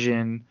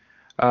division.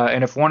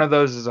 And if one of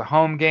those is a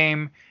home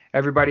game,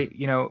 everybody,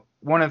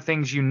 one of the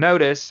things you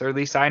notice, or at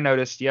least I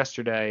noticed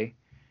yesterday,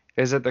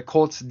 is that the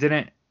Colts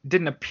didn't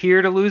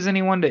appear to lose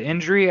anyone to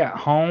injury at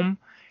home.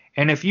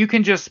 And if you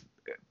can just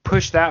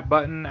push that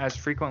button as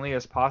frequently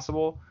as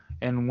possible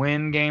and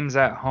win games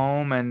at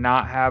home and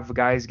not have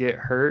guys get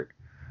hurt,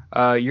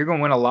 you're going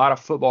to win a lot of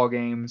football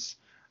games.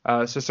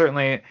 So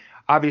certainly,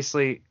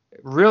 obviously,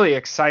 really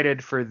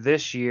excited for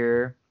this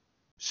year.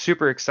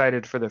 Super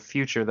excited for the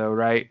future, though,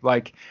 right?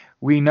 Like,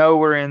 we know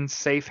we're in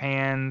safe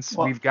hands.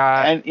 Well, we've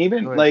got, and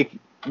even like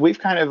we've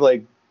kind of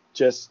like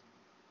just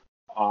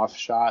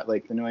offshot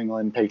like the New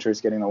England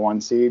Patriots getting the 1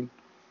 seed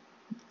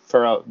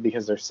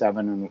because they're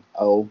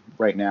 7-0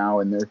 right now,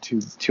 and they're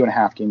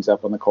 2.5 games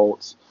up on the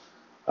Colts.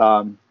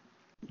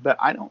 But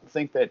I don't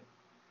think that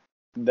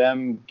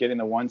them getting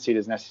the 1 seed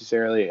is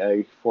necessarily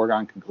a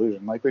foregone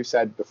conclusion. Like we've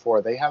said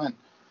before, they haven't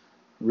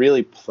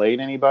really played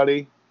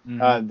anybody.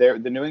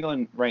 Mm-hmm. The New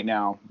England right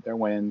now, their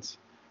wins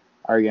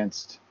are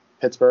against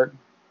Pittsburgh,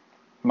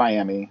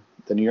 Miami,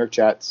 the New York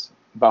Jets,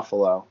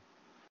 Buffalo,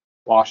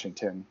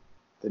 Washington,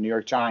 the New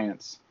York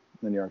Giants,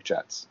 the New York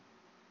Jets.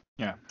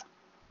 Yeah.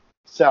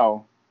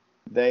 So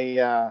they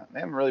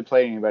haven't really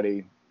played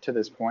anybody to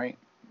this point.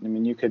 I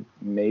mean, you could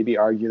maybe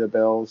argue the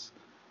Bills,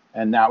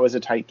 and that was a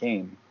tight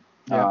game.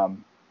 Yeah.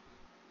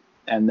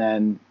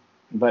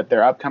 But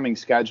their upcoming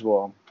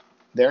schedule,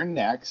 their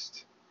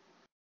next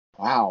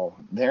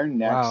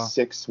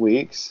 6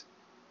 weeks.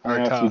 I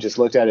don't know if you just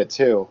looked at it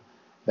too.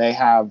 They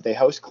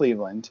host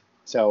Cleveland.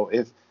 So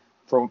if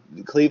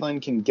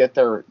Cleveland can get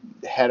their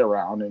head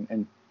around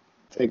and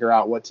figure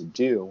out what to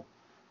do,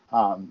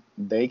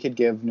 they could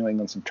give New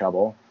England some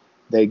trouble.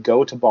 They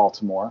go to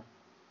Baltimore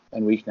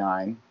in week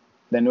 9.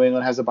 Then New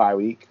England has a bye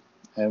week.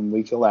 And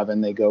week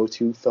 11, they go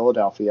to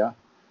Philadelphia.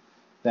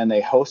 Then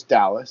they host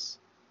Dallas.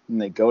 And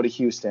they go to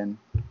Houston.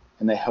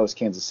 And they host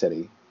Kansas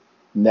City.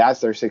 And that's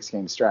their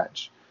 6-game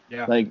stretch.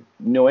 Yeah. Like,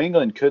 New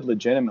England could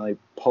legitimately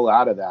pull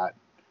out of that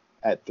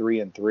at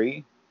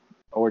 3-3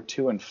 or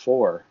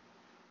 2-4,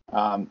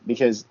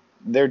 because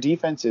their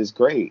defense is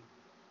great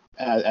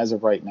as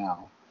of right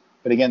now.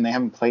 But again, they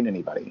haven't played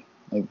anybody.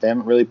 Like, they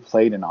haven't really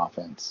played an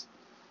offense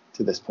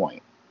to this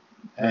point.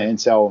 Right.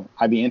 And so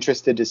I'll be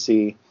interested to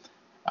see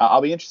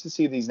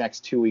these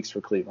next 2 weeks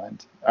for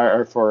Cleveland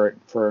or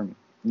for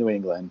New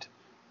England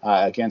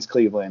against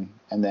Cleveland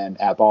and then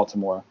at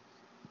Baltimore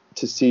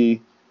to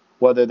see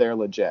whether they're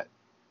legit.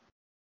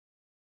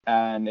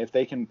 And if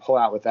they can pull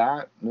out with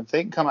that, if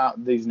they can come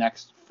out these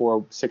next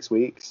 4-6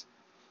 weeks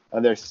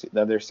of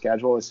their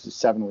schedule, this is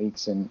 7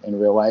 weeks in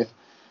real life,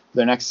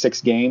 their next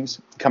 6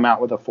 games come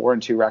out with a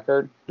 4-2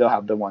 record, they'll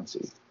have the 1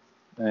 seed.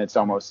 And it's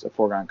almost a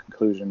foregone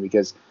conclusion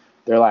because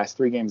their last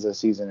 3 games of the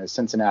season is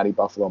Cincinnati,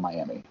 Buffalo,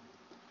 Miami.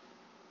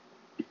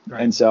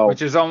 Right. And so,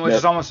 which is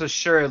almost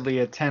assuredly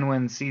a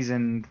 10-win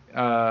season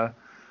right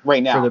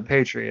now for the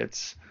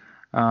Patriots.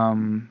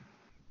 But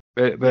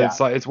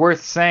it's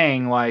worth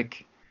saying,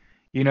 like,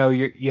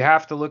 you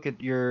have to look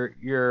at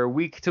your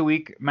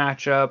week-to-week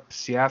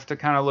matchups. You have to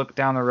kind of look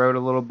down the road a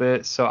little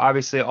bit. So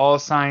obviously all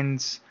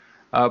signs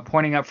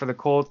pointing up for the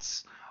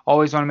Colts.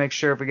 Always want to make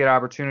sure if we get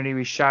opportunity,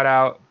 we shout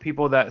out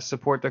people that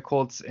support the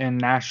Colts in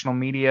national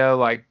media,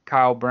 like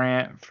Kyle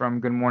Brandt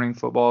from Good Morning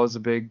Football is a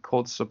big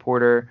Colts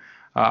supporter.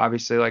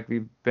 Obviously, like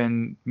we've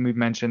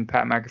mentioned,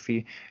 Pat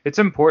McAfee. It's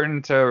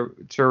important to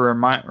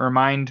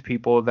remind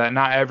people that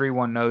not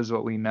everyone knows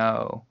what we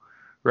know,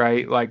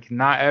 right? Like,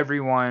 not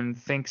everyone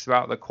thinks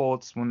about the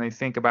Colts when they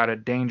think about a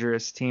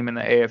dangerous team in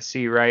the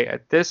AFC, right?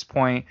 At this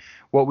point,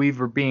 what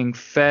we're being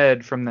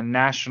fed from the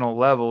national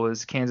level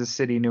is Kansas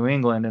City, New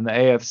England, and the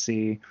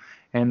AFC.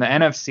 And the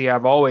NFC,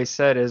 I've always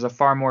said, is a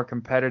far more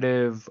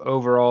competitive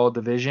overall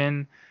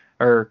division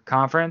or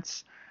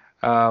conference.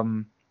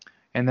 And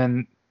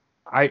then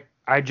I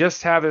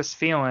just have this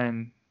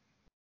feeling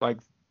like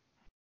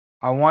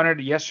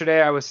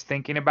yesterday I was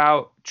thinking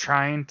about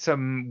trying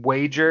to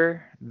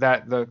wager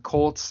that the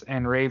Colts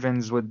and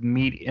Ravens would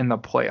meet in the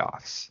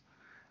playoffs.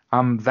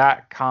 I'm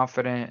that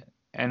confident.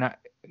 And,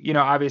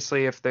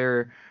 obviously if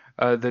they're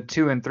the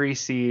 2 and 3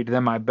 seed,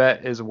 then my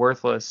bet is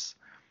worthless.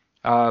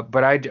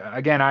 But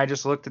I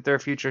just looked at their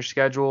future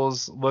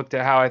schedules, looked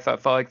at how I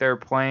felt like they were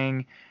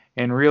playing.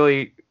 And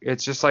really,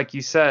 it's just like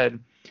you said,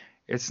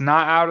 it's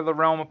not out of the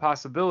realm of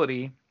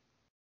possibility.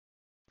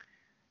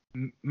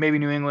 Maybe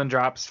New England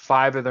drops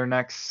 5 of their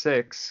next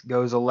 6,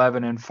 goes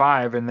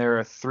 11-5, and they're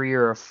a 3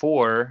 or a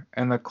 4.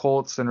 And the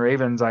Colts and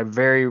Ravens, I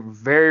very,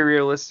 very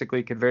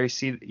realistically could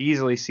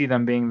easily see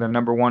them being the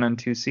number 1 and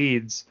 2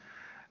 seeds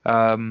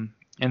in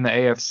the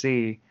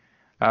AFC.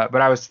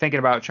 But I was thinking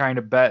about trying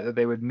to bet that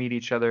they would meet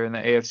each other in the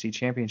AFC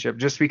Championship,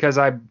 just because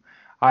I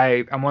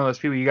I'm one of those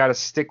people, you got to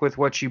stick with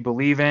what you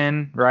believe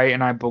in, right?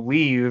 And I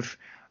believe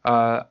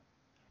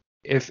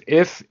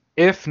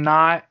if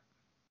not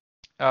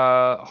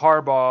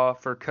Harbaugh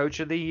for Coach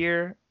of the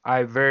Year,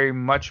 I very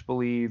much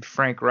believe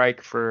Frank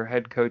Reich for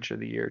Head Coach of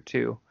the Year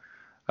too.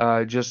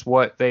 Just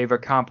what they've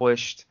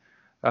accomplished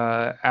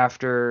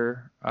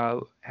after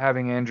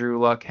having Andrew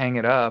Luck hang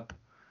it up,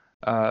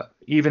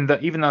 even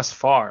thus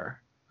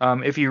far.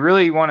 If you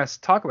really want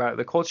to talk about it,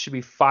 the Colts should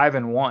be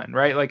 5-1,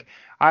 right? Like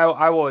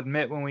I will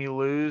admit when we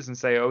lose and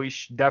say, oh, we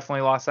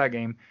definitely lost that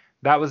game.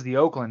 That was the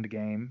Oakland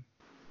game.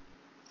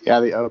 Yeah,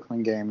 the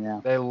Oakland game.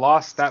 Yeah, they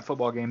lost that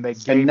football game. They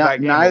gave that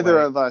game neither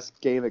away. of us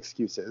gave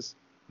excuses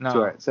No,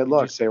 to it. Said,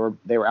 look, they were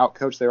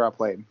outcoached, they were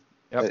outplayed.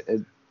 Yep.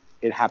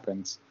 It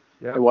happens.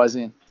 Yep. It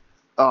wasn't,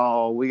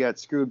 oh, we got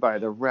screwed by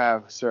the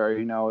refs, or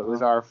it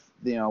was our,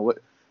 there's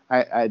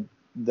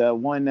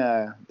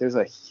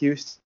a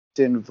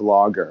Houston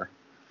vlogger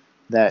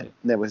that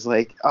was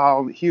like,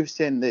 oh,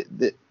 Houston,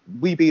 that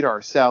we beat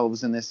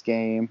ourselves in this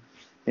game.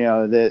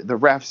 The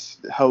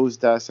refs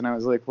hosed us, and I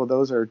was like, well,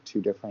 those are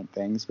two different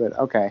things, but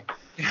okay.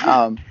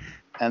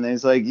 And then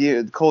it's like,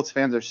 the Colts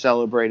fans are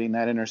celebrating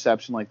that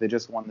interception like they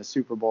just won the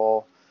Super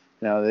Bowl.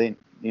 They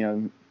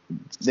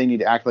need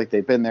to act like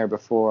they've been there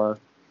before.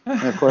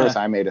 And of course,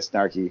 I made a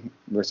snarky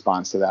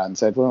response to that and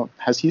said, well,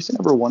 has Houston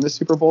ever won the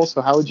Super Bowl?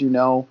 So how would you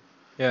know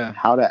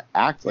how to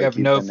act like you've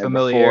been there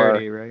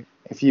familiarity, before, right?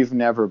 If you've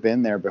never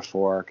been there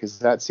before? Because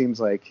that seems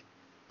like,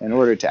 in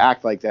order to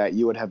act like that,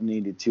 you would have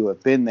needed to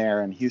have been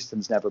there, and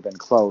Houston's never been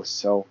close.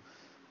 So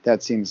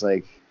that seems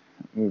like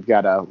we've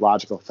got a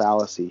logical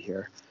fallacy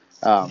here.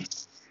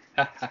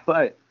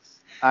 But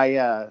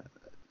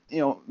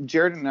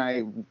Jared and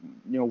I,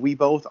 we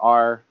both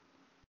are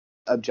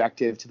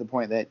objective to the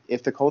point that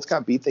if the Colts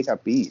got beat, they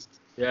got beat.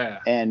 Yeah.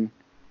 And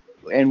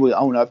we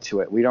own up to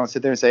it. We don't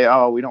sit there and say,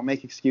 oh, we don't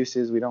make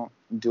excuses. We don't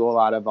do a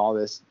lot of all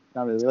this.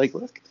 We're like,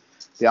 look,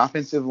 the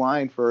offensive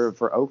line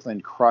for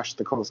Oakland crushed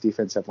the Colts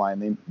defensive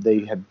line.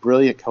 They had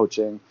brilliant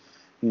coaching.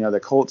 The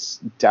Colts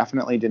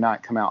definitely did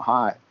not come out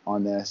hot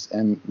on this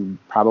and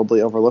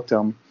probably overlooked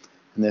them.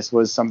 And this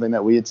was something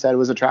that we had said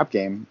was a trap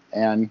game.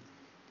 And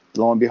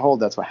lo and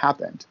behold, that's what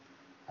happened.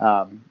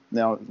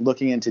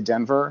 Looking into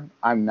Denver,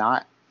 I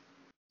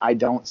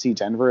don't see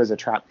Denver as a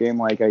trap game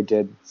like I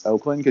did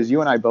Oakland, because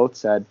you and I both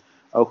said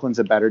Oakland's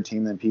a better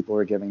team than people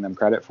are giving them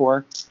credit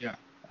for. Yeah.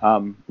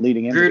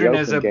 Leading into the Gruden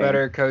Oakland is a game.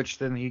 better coach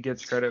than he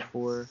gets credit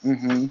for.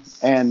 Mm-hmm.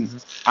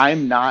 And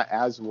I'm not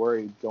as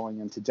worried going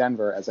into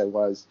Denver as I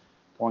was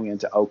going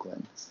into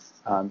Oakland.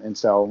 And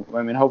so,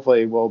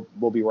 hopefully we'll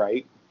be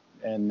right,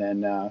 and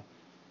then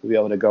we'll be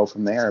able to go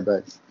from there.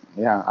 But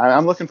yeah,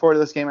 I'm looking forward to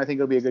this game. I think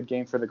it'll be a good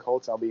game for the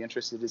Colts. I'll be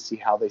interested to see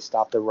how they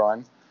stop the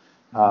run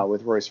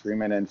with Royce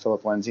Freeman and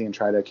Phillip Lindsay and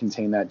try to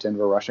contain that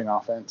Denver rushing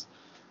offense.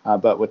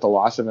 But with the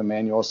loss of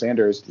Emmanuel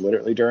Sanders,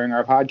 literally during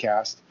our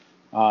podcast,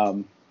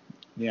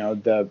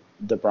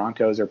 the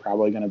Broncos are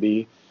probably going to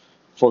be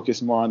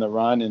focused more on the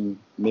run, and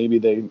maybe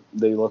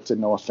they look to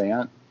Noah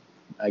Fant,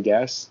 I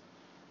guess,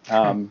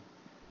 or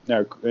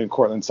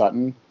Cortland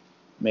Sutton,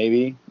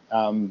 maybe,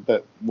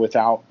 but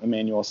without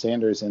Emmanuel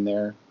Sanders in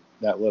there,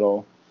 that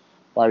little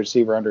wide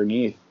receiver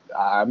underneath,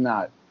 I'm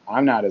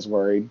not as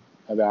worried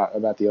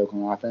about the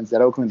Oakland offense.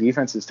 That Oakland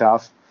defense is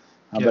tough,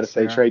 but if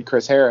they trade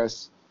Chris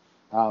Harris,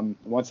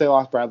 once they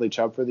lost Bradley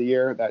Chubb for the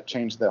year, that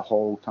changed the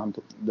whole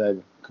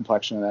the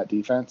complexion of that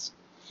defense.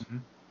 Mm-hmm.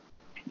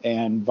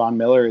 And Von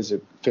Miller is a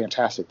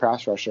fantastic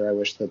pass rusher. I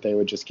wish that they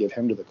would just give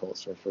him to the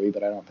Colts for free,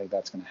 but I don't think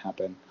that's going to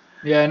happen.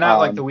 Yeah, not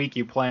like the week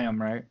you play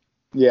him, right?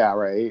 Yeah,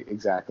 right,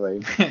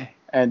 exactly.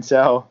 And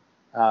so,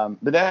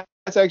 but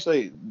that's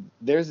actually,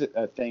 there's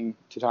a thing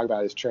to talk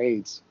about is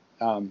trades.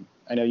 I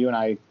know you and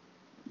I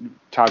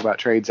talk about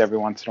trades every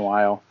once in a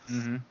while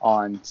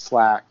on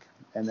Slack,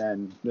 and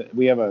then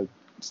we have a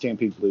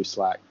Stampede Blue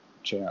Slack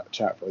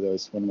chat for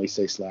those when we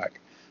say Slack,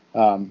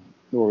 where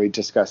we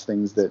discuss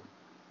things that,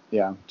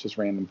 just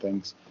random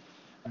things.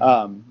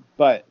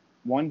 But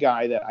one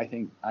guy that I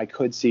think I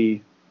could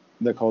see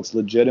the Colts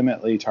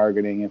legitimately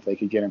targeting if they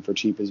could get him for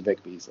cheap is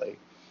Vic Beasley.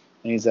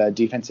 And he's a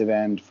defensive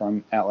end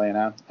from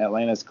Atlanta.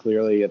 Atlanta's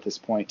clearly at this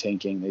point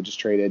tanking. They just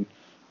traded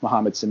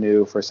Mohamed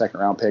Sanu for a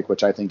second-round pick,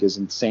 which I think is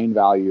insane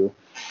value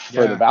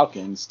for the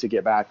Falcons to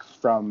get back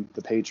from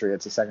the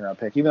Patriots, a second-round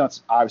pick. Even though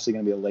it's obviously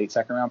going to be a late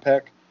second-round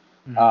pick,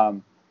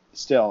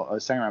 still, a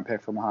second-round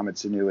pick for Mohamed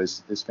Sanu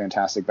is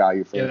fantastic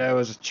value for that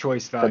was a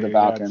choice value for the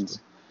Falcons.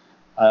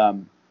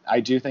 I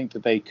do think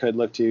that they could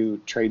look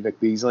to trade Vic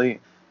Beasley.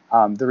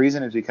 The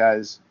reason is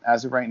because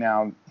as of right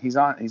now, he's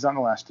on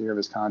the last year of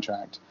his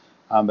contract,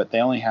 but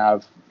they only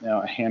have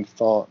a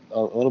handful,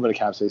 a little bit of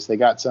cap space. They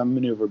got some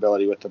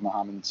maneuverability with the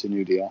Mohamed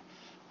Sanu deal,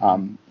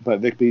 but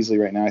Vic Beasley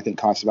right now I think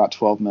costs about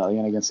 $12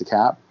 million against the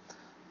cap,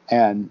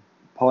 and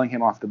pulling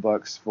him off the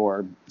books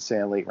for say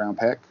a late round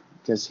pick,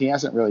 because he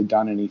hasn't really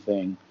done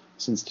anything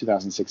since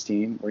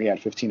 2016 where he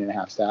had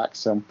 15.5 sacks.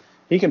 So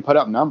he can put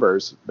up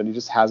numbers, but he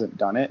just hasn't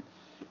done it.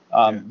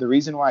 The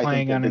reason why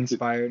playing I think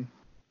uninspired,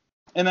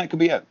 and that could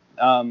be it.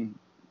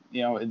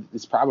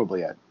 It's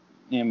probably it.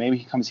 Maybe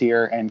he comes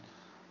here and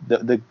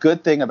the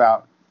good thing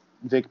about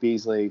Vic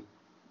Beasley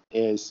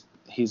is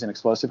he's an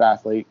explosive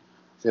athlete.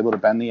 He's able to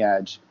bend the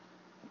edge.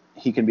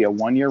 He can be a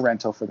 1-year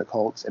rental for the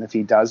Colts, and if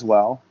he does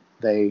well,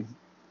 they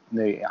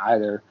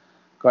either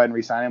go ahead and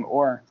re-sign him,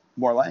 or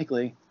more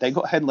likely they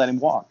go ahead and let him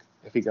walk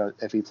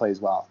if he plays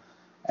well,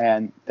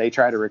 and they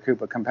try to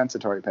recoup a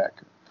compensatory pick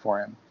for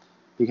him,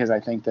 because I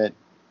think that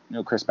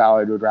Chris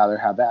Ballard would rather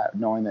have that,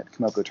 knowing that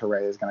Kemoko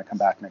Turay is going to come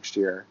back next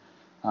year.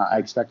 I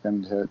expect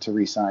them to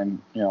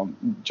re-sign.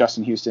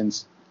 Justin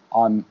Houston's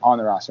on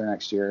the roster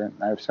next year, and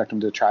I expect them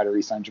to try to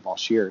re-sign Jamal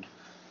Sheard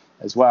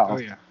as well. Oh,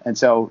 yeah. And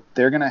so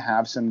they're going to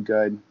have some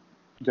good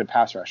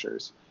pass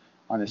rushers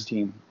on this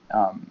team.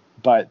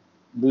 But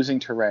losing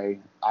Turay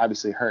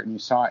obviously hurt, and you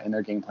saw it in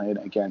their game plan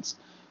against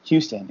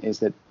Houston, is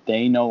that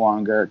they no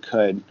longer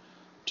could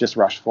just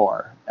rush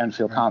 4 and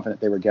feel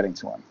confident they were getting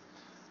to him.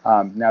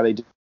 Now they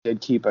did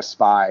keep a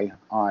spy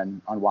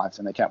on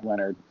Watson. They kept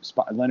Leonard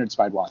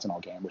spied Watson all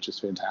game, which is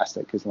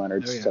fantastic because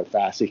Leonard's so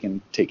fast he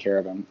can take care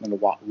of him and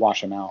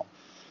wash him out.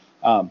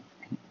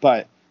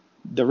 But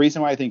the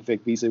reason why I think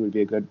Vic Beasley would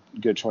be a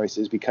good choice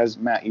is because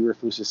Matt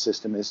Eberflus's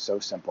system is so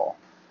simple,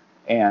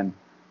 and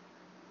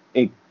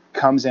it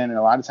comes in, and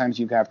a lot of times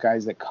you have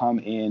guys that come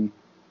in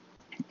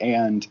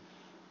and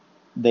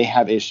they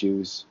have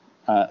issues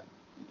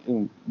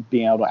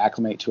being able to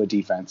acclimate to a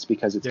defense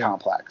because it's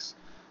complex.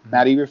 Mm-hmm.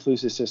 Matt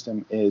Eberflus's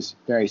system is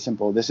very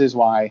simple. This is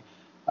why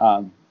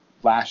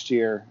last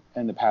year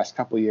and the past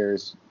couple of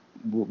years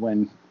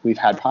when we've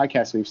had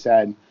podcasts, we've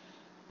said,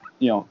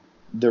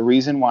 the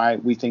reason why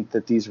we think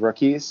that these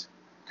rookies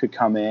could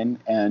come in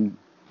and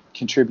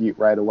contribute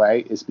right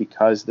away is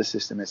because the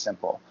system is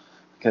simple,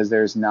 because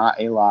there's not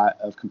a lot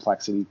of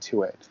complexity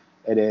to it.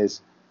 It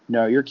is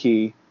know your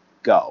key,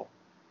 go.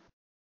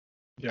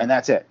 Yeah. And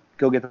that's it.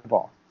 Go get the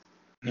ball.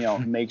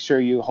 Make sure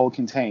you hold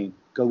contain,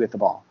 go get the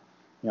ball.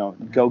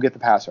 Go get the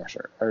pass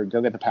rusher or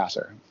go get the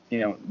passer.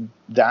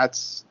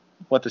 That's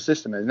what the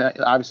system is. Now,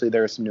 obviously,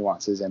 there are some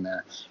nuances in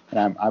there,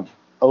 and I'm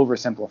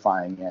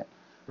oversimplifying it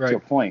to a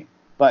point.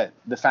 But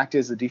the fact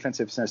is, the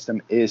defensive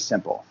system is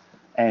simple,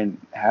 and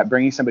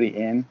bringing somebody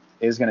in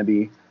is going to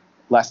be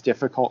less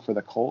difficult for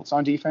the Colts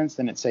on defense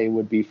than it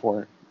would be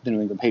for the New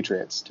England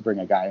Patriots to bring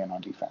a guy in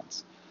on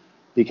defense,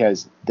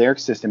 because their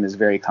system is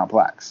very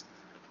complex.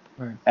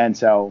 Right. And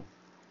so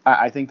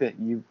I think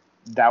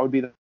that would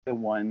be the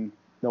one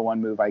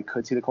move I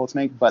could see the Colts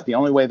make, but the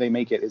only way they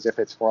make it is if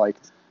it's for like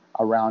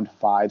a round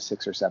 5,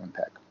 6, or 7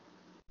 pick.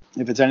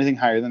 If it's anything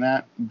higher than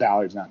that,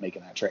 Ballard's not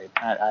making that trade.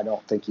 I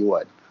don't think he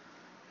would.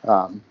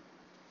 And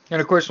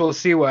of course, we'll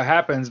see what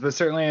happens, but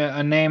certainly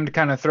a name to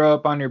kind of throw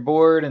up on your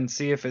board and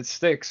see if it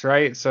sticks,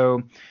 right?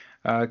 So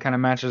kind of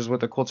matches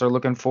what the Colts are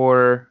looking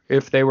for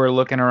if they were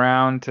looking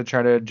around to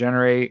try to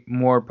generate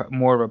more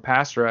of a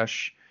pass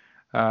rush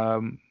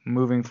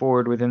moving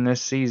forward within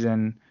this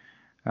season.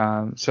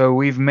 So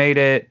we've made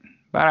it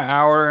about an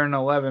hour and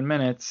 11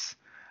 minutes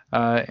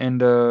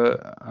into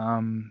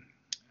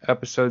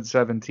episode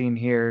 17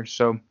 here.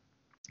 So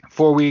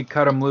before we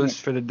cut them loose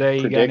for the day,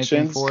 you got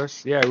anything for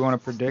us? Yeah, we want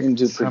to predict.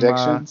 Do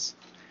predictions.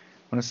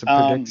 Want us to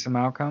predict some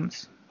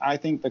outcomes? I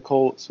think the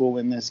Colts will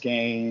win this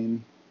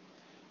game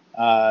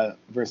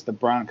versus the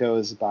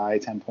Broncos by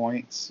 10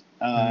 points.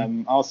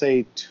 I'll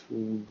say I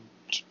want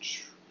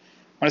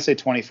to say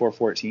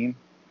 24-14.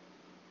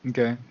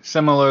 Okay.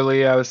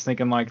 Similarly, I was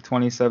thinking like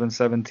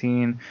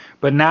 27-17.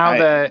 But now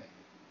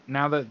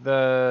that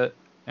the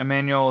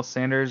Emmanuel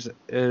Sanders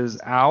is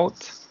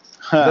out,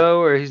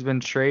 though, or he's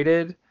been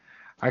traded,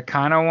 I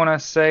kind of want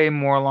to say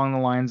more along the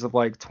lines of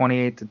like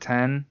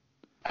 28-10.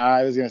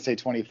 I was going to say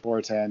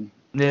 24-10.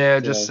 Yeah,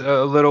 just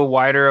a little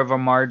wider of a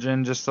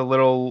margin, just a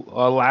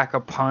lack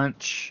of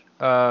punch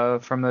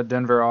from the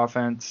Denver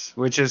offense,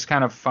 which is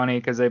kind of funny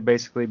because they've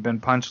basically been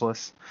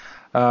punchless.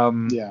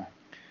 Yeah.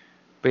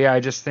 But yeah,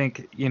 I just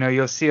think,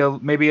 you'll see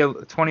maybe a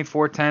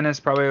 24-10 is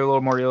probably a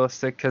little more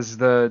realistic because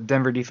the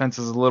Denver defense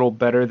is a little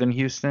better than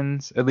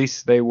Houston's. At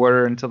least they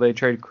were until they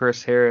traded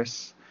Chris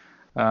Harris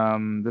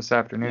this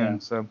afternoon. Yeah.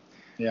 So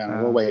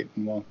we'll wait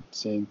and we'll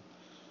see.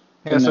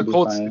 Yeah, so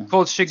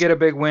Colts should get a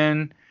big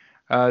win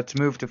to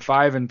move to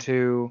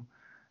 5-2.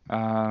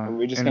 Are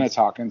we just going to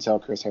talk until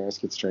Chris Harris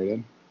gets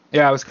traded?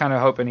 Yeah, I was kind of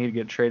hoping he'd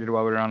get traded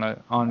while we were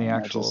on the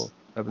actual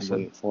episode.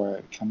 Wait for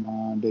it. Come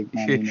on, big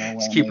money. No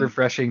just keep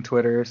refreshing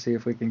Twitter, see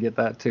if we can get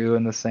that too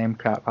in the same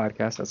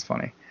podcast. That's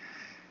funny.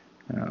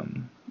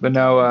 But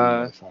no,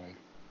 really funny.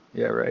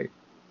 Yeah, right.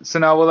 So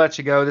now we'll let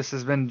you go. This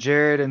has been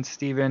Jared and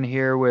Steven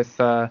here with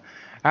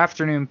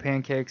Afternoon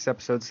Pancakes,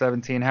 episode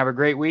 17. Have a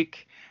great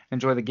week.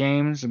 Enjoy the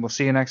games, and we'll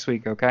see you next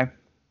week, okay?